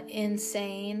the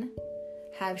insane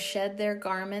have shed their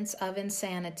garments of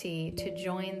insanity to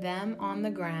join them on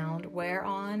the ground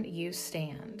whereon you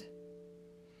stand.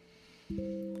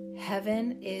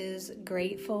 Heaven is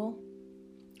grateful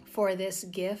for this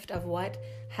gift of what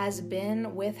has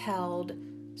been withheld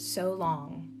so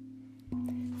long,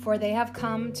 for they have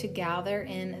come to gather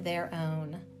in their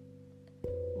own.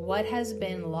 What has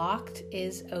been locked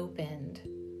is opened,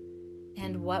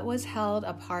 and what was held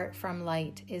apart from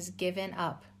light is given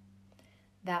up,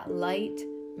 that light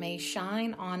may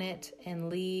shine on it and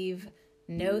leave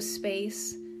no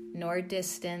space nor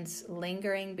distance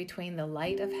lingering between the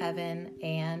light of heaven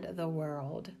and the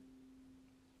world.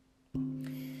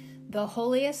 The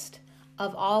holiest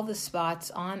of all the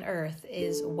spots on earth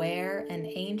is where an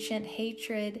ancient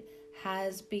hatred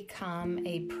has become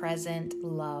a present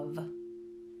love.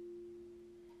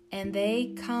 and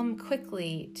they come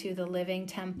quickly to the living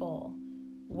temple,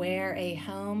 where a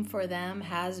home for them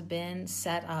has been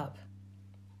set up.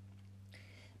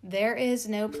 There is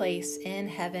no place in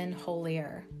heaven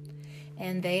holier,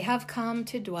 and they have come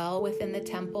to dwell within the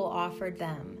temple offered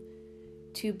them,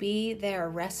 to be their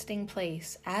resting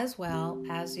place as well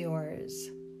as yours.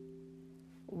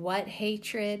 What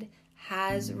hatred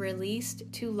has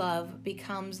released to love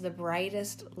becomes the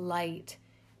brightest light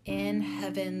in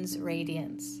heaven's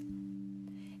radiance,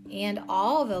 and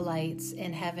all the lights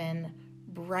in heaven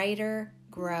brighter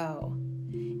grow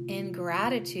in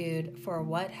gratitude for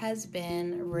what has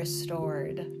been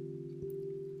restored.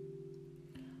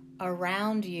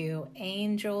 Around you,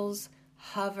 angels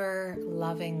hover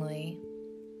lovingly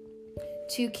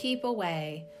to keep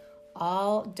away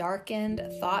all darkened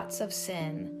thoughts of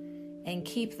sin and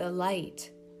keep the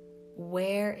light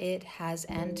where it has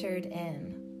entered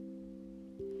in.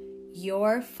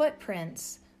 Your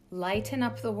footprints lighten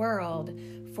up the world,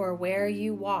 for where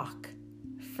you walk,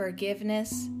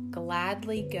 forgiveness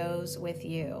gladly goes with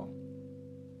you.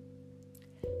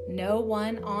 No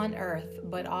one on earth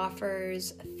but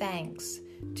offers thanks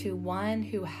to one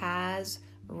who has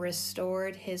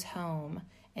restored his home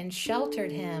and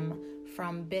sheltered him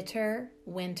from bitter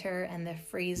winter and the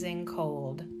freezing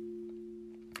cold.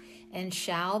 And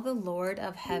shall the Lord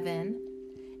of heaven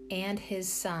and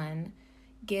his Son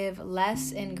give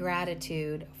less in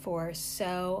gratitude for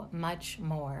so much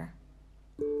more?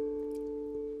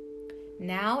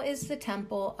 Now is the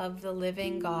temple of the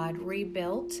living God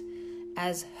rebuilt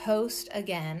as host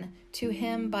again to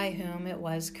him by whom it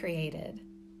was created.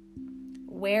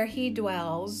 Where he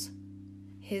dwells,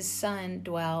 his Son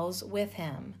dwells with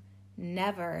him,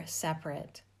 never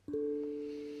separate.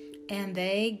 And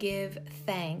they give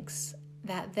thanks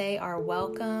that they are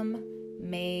welcome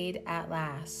made at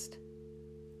last.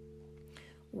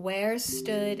 Where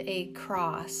stood a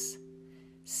cross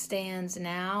stands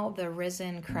now the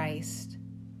risen Christ,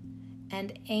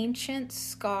 and ancient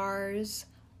scars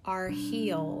are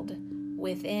healed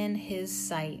within his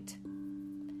sight.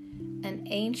 An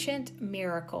ancient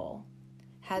miracle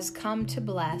has come to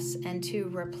bless and to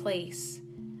replace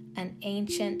an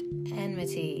ancient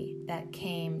enmity that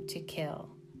came to kill.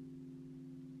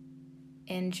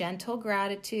 In gentle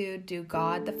gratitude do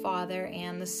God the Father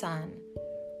and the Son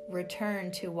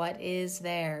return to what is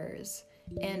theirs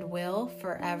and will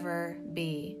forever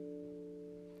be.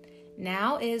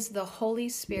 Now is the Holy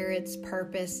Spirit's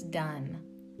purpose done,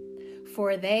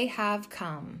 for they have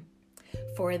come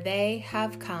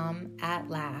at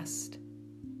last.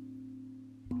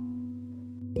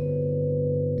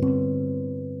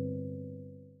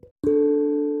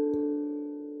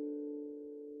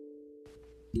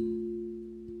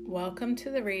 Welcome to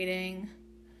the reading,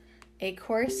 A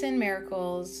Course in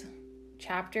Miracles,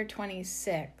 Chapter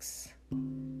 26,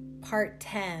 Part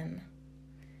 10,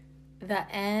 The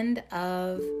End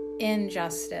of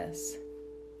Injustice.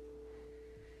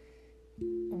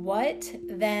 What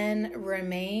then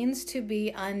remains to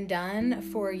be undone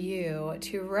for you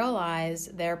to realize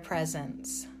their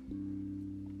presence?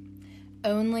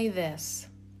 Only this.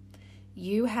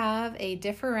 You have a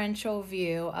differential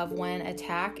view of when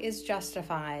attack is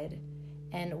justified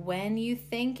and when you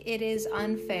think it is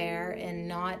unfair and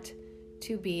not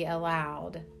to be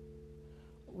allowed.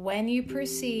 When you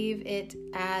perceive it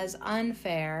as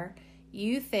unfair,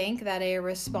 you think that a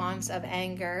response of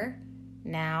anger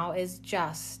now is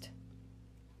just.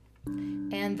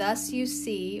 And thus you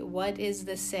see what is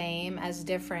the same as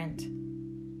different.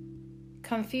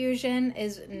 Confusion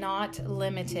is not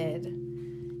limited.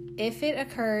 If it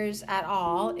occurs at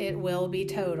all, it will be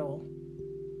total.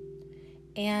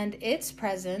 And its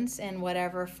presence in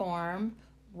whatever form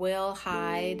will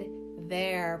hide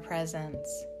their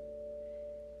presence.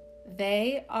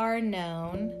 They are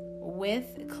known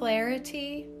with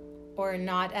clarity or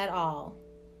not at all.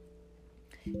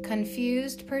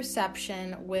 Confused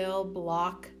perception will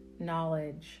block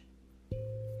knowledge.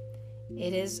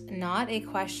 It is not a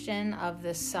question of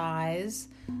the size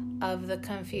of the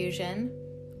confusion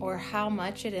or how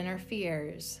much it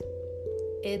interferes.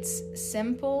 Its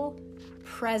simple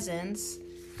presence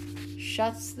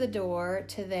shuts the door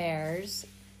to theirs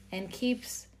and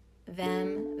keeps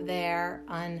them there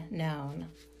unknown.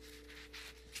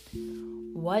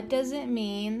 What does it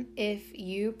mean if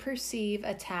you perceive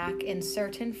attack in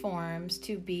certain forms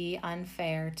to be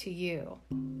unfair to you?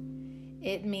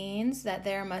 It means that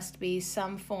there must be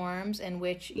some forms in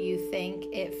which you think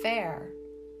it fair.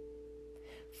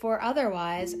 For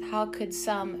otherwise, how could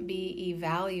some be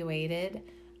evaluated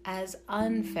as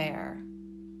unfair?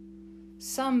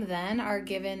 Some then are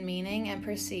given meaning and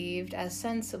perceived as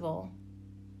sensible.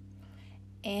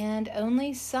 and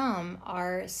only some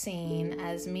are seen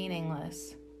as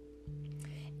meaningless.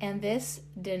 And this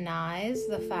denies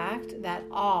the fact that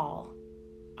all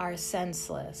are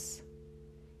senseless,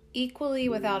 equally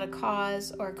without a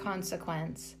cause or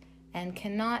consequence, and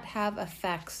cannot have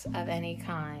effects of any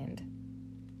kind.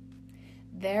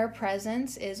 Their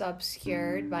presence is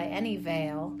obscured by any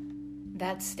veil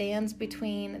that stands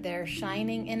between their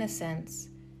shining innocence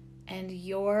and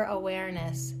your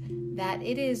awareness that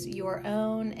it is your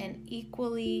own and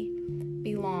equally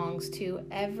belongs to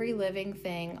every living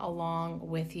thing along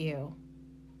with you.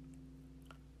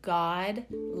 God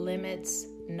limits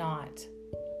not.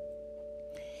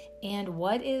 And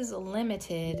what is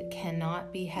limited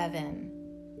cannot be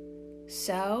heaven,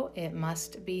 so it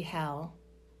must be hell.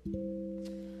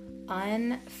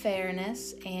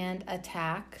 Unfairness and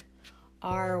attack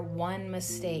are one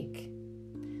mistake,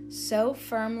 so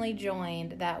firmly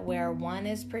joined that where one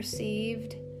is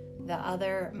perceived, the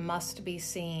other must be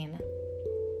seen.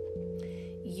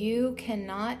 You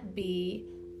cannot be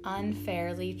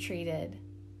unfairly treated.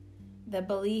 The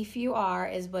belief you are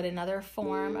is but another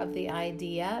form of the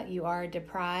idea you are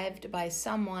deprived by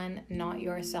someone, not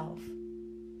yourself.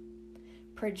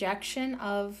 Projection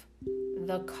of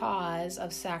the cause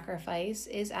of sacrifice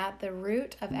is at the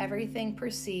root of everything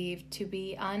perceived to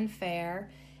be unfair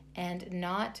and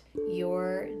not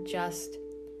your just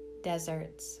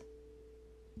deserts.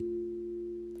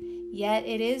 Yet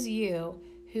it is you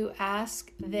who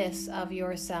ask this of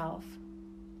yourself.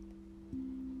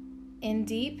 In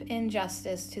deep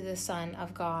injustice to the Son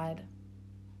of God,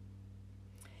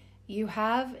 you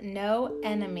have no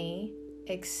enemy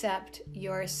except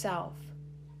yourself,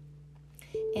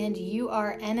 and you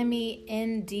are enemy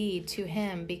indeed to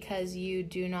him because you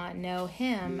do not know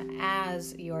him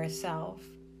as yourself.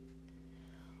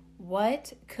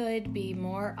 What could be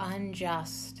more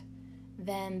unjust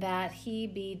than that he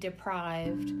be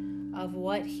deprived of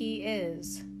what he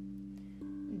is,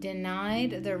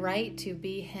 denied the right to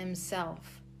be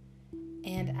himself,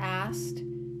 and asked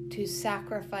to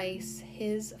sacrifice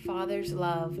his Father's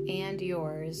love and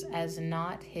yours as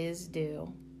not his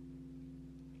due?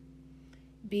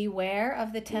 Beware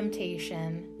of the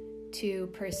temptation to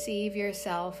perceive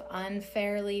yourself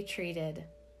unfairly treated.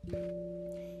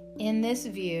 In this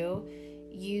view,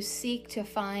 you seek to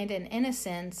find an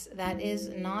innocence that is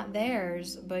not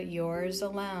theirs but yours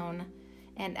alone,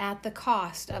 and at the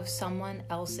cost of someone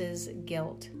else's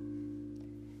guilt.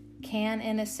 Can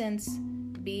innocence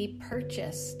be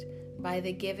purchased by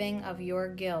the giving of your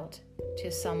guilt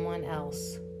to someone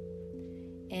else?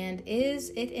 And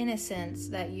is it innocence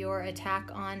that your attack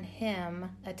on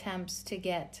him attempts to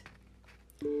get?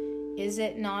 Is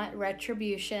it not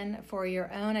retribution for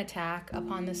your own attack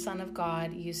upon the Son of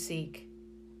God you seek?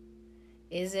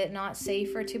 Is it not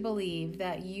safer to believe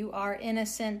that you are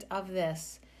innocent of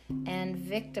this and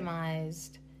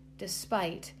victimized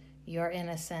despite your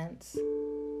innocence?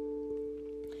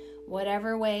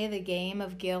 Whatever way the game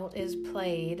of guilt is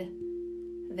played,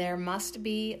 there must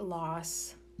be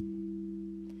loss.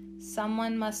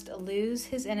 Someone must lose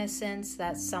his innocence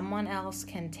that someone else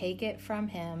can take it from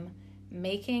him,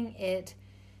 making it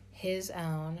his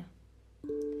own.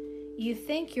 You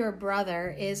think your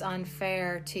brother is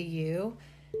unfair to you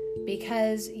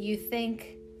because you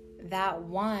think that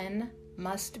one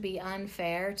must be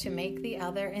unfair to make the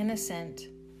other innocent.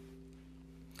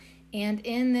 And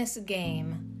in this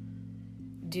game,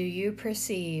 do you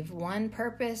perceive one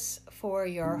purpose for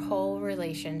your whole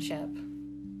relationship?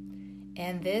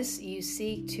 And this you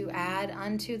seek to add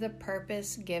unto the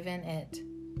purpose given it.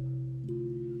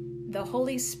 The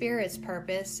Holy Spirit's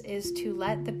purpose is to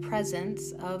let the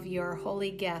presence of your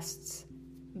holy guests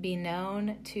be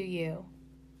known to you.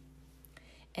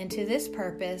 And to this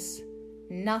purpose,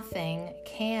 nothing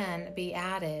can be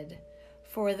added,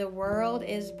 for the world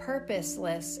is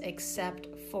purposeless except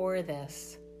for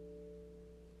this.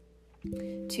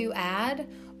 To add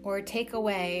or take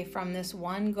away from this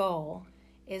one goal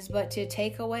is but to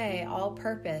take away all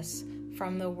purpose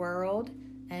from the world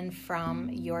and from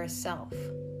yourself.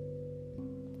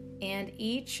 And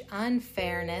each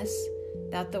unfairness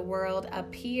that the world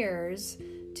appears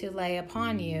to lay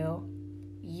upon you,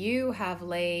 you have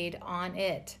laid on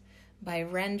it by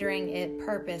rendering it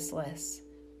purposeless,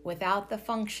 without the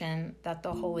function that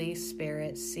the Holy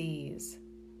Spirit sees.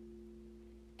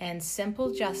 And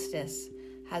simple justice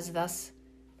has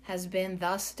been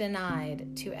thus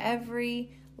denied to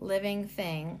every living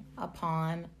thing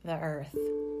upon the earth.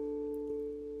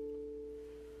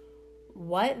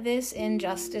 What this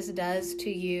injustice does to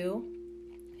you,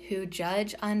 who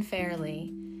judge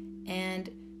unfairly, and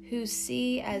who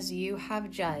see as you have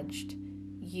judged,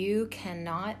 you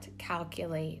cannot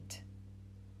calculate.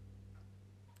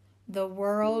 The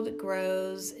world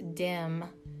grows dim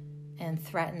and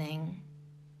threatening.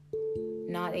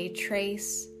 Not a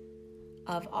trace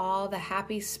of all the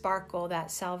happy sparkle that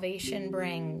salvation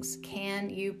brings can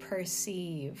you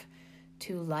perceive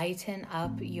to lighten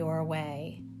up your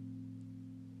way.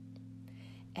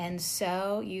 And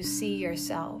so you see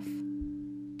yourself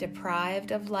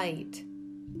deprived of light,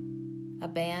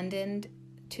 abandoned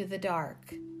to the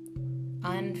dark,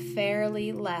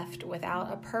 unfairly left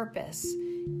without a purpose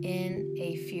in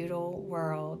a futile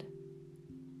world.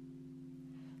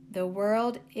 The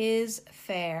world is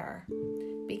fair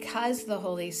because the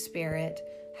Holy Spirit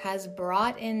has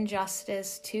brought in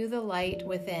justice to the light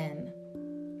within.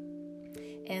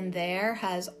 And there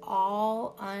has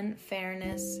all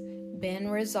unfairness been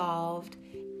resolved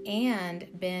and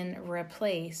been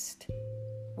replaced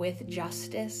with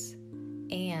justice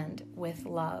and with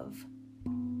love.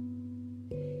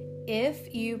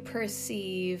 If you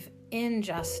perceive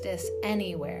injustice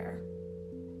anywhere,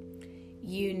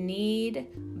 you need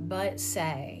but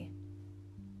say,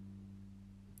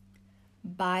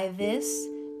 "By this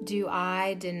do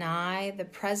I deny the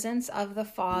presence of the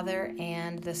Father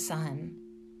and the Son,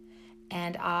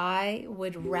 and I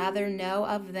would rather know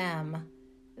of them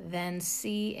than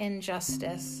see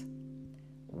injustice,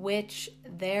 which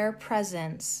their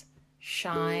presence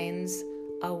shines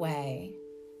away."